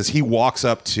specifically says he walks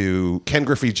up to Ken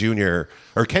Griffey Jr.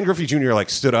 or Ken Griffey Jr. like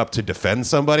stood up to defend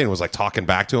somebody and was like talking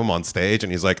back to him on stage,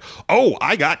 and he's like, "Oh,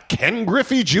 I got Ken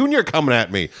Griffey Jr. coming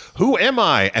at me. Who am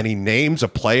I?" And he names a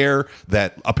player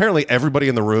that apparently everybody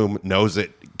in the room knows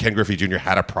that Ken Griffey Jr.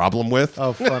 had a problem with.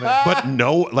 Oh, funny. But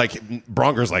no, like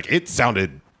Bronger's like, it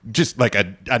sounded just like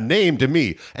a name to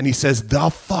me. And he says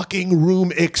the fucking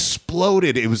room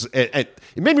exploded. It was it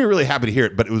made me really happy to hear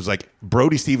it, but it was like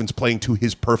Brody Stevens playing to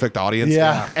his perfect audience.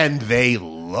 Yeah. And they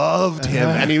loved him.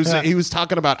 And he was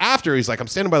talking about after, he's like, I'm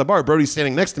standing by the bar, Brody's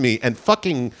standing next to me, and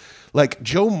fucking like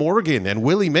Joe Morgan and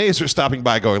Willie Mays are stopping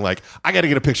by going like, I got to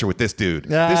get a picture with this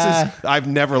dude. I've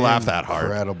never laughed that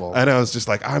hard. Incredible. And I was just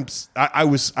like, I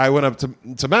went up to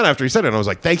Matt after he said it, and I was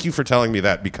like, thank you for telling me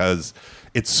that, because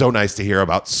it's so nice to hear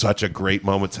about such a great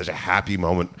moment, such a happy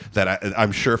moment that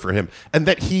I'm sure for him. And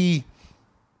that he,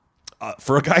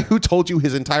 for a guy who told you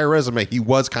his entire resume, he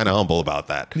was kind of humble about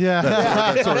that. Yeah.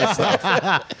 That sort of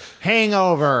stuff.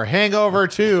 Hangover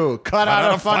 2, cut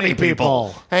out of funny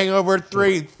people. Hangover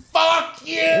 3, fuck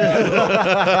you.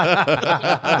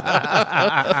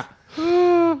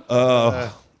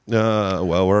 Well,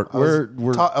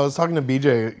 I was talking to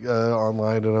BJ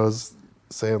online, and I was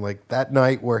saying like that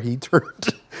night where he turned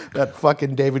that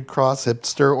fucking David Cross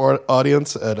hipster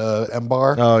audience at M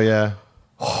Bar. Oh yeah.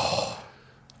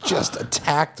 Just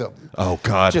attacked him. Oh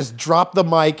God! Just dropped the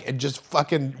mic and just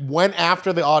fucking went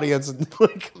after the audience and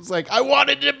like was like, "I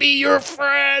wanted to be your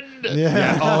friend."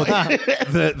 Yeah. Oh,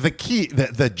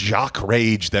 the jock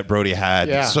rage that Brody had.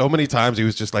 Yeah. So many times he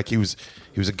was just like he was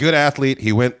a good athlete.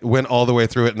 He went all the way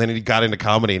through it, and then he got into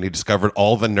comedy and he discovered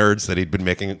all the nerds that he'd been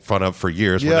making fun of for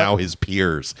years were now his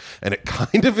peers, and it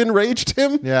kind of enraged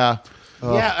him. Yeah.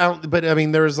 But I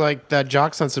mean, there was like that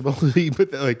jock sensibility,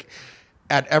 but like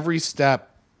at every step,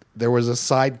 there was a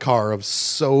sidecar of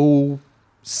so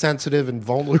sensitive and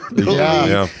vulnerability.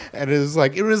 Yeah. And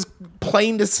it was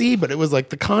plain to see, but it was like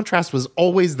the contrast was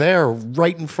always there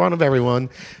right in front of everyone.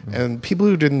 And people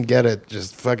who didn't get it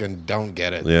just fucking don't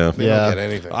get it. Yeah. They don't get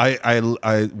anything.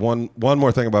 I one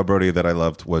more thing about Brody that I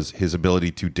loved was his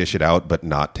ability to dish it out but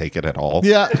not take it at all.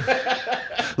 Yeah.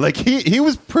 Like he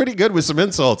was pretty good with some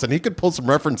insults and he could pull some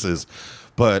references.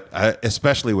 But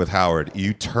especially with Howard,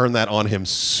 you turn that on him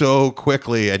so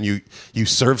quickly, and you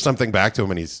serve something back to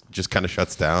him, and he's just kind of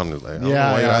shuts down. Like, I don't know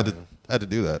why you had to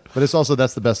do that. But it's also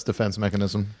that's the best defense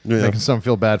mechanism, making someone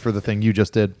feel bad for the thing you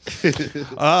just did.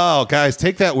 Oh, guys,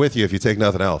 take that with you if you take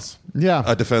nothing else. Yeah,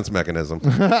 a defense mechanism.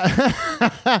 All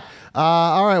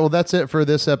right, well, that's it for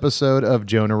this episode of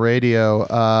Jonah Radio.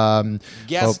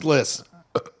 Guest list,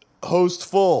 host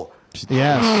full.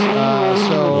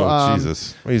 Yes.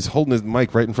 Jesus. He's holding his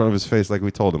mic right in front of his face like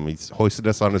we told him. He's hoisted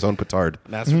us on his own petard.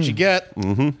 That's what you get.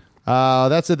 Mm-hmm.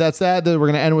 That's it. That's that. We're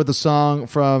going to end with a song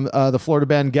from the Florida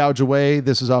band Gouge Away.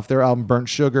 This is off their album Burnt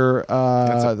Sugar.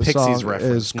 That's a the Pixies song reference.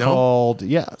 is called,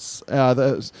 yes.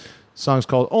 The song's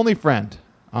called Only Friend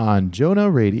on Jonah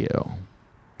Radio.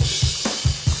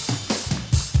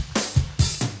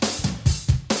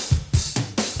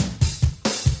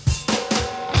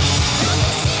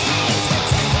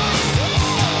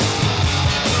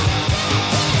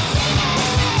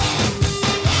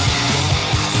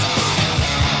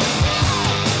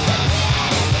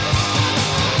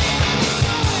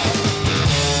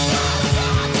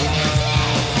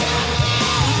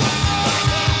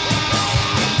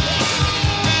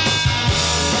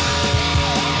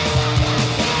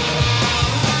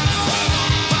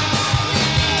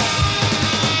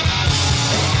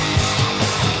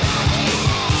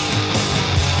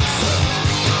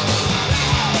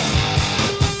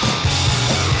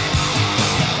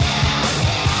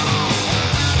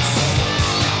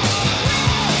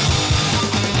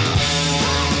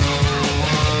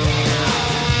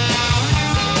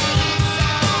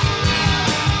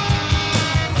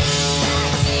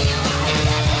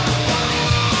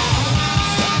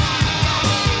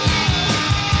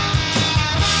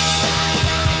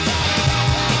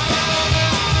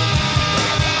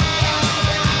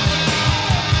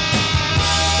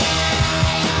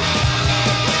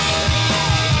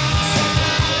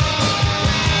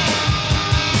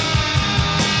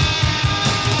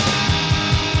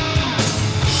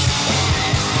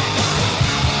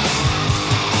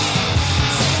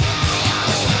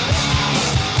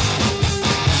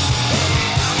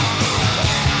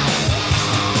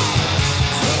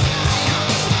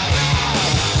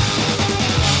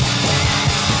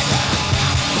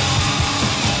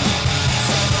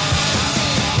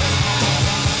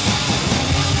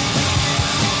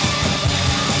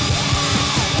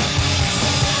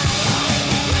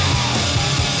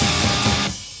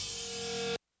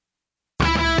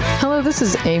 This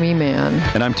is Amy Mann.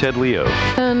 And I'm Ted Leo.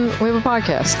 And we have a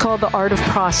podcast called The Art of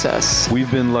Process.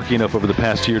 We've been lucky enough over the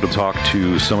past year to talk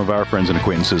to some of our friends and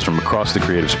acquaintances from across the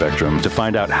creative spectrum to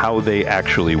find out how they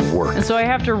actually work. And so I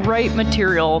have to write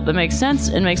material that makes sense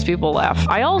and makes people laugh.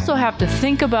 I also have to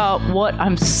think about what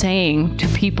I'm saying to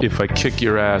people. If I kick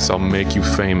your ass, I'll make you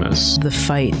famous. The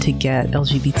fight to get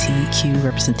LGBTQ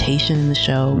representation in the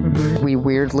show. We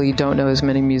weirdly don't know as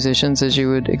many musicians as you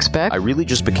would expect. I really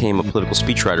just became a political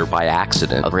speechwriter by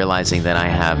accident, realizing that I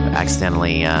have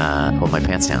accidentally pulled my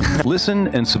pants down. Listen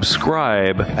and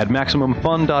subscribe at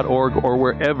MaximumFun.org or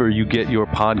wherever you get your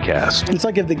podcast. It's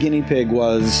like if the guinea pig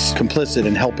was complicit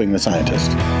in helping the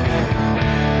scientist.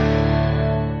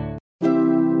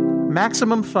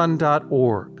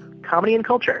 MaximumFun.org. Comedy and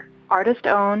culture. Artist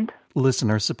owned.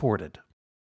 Listener supported.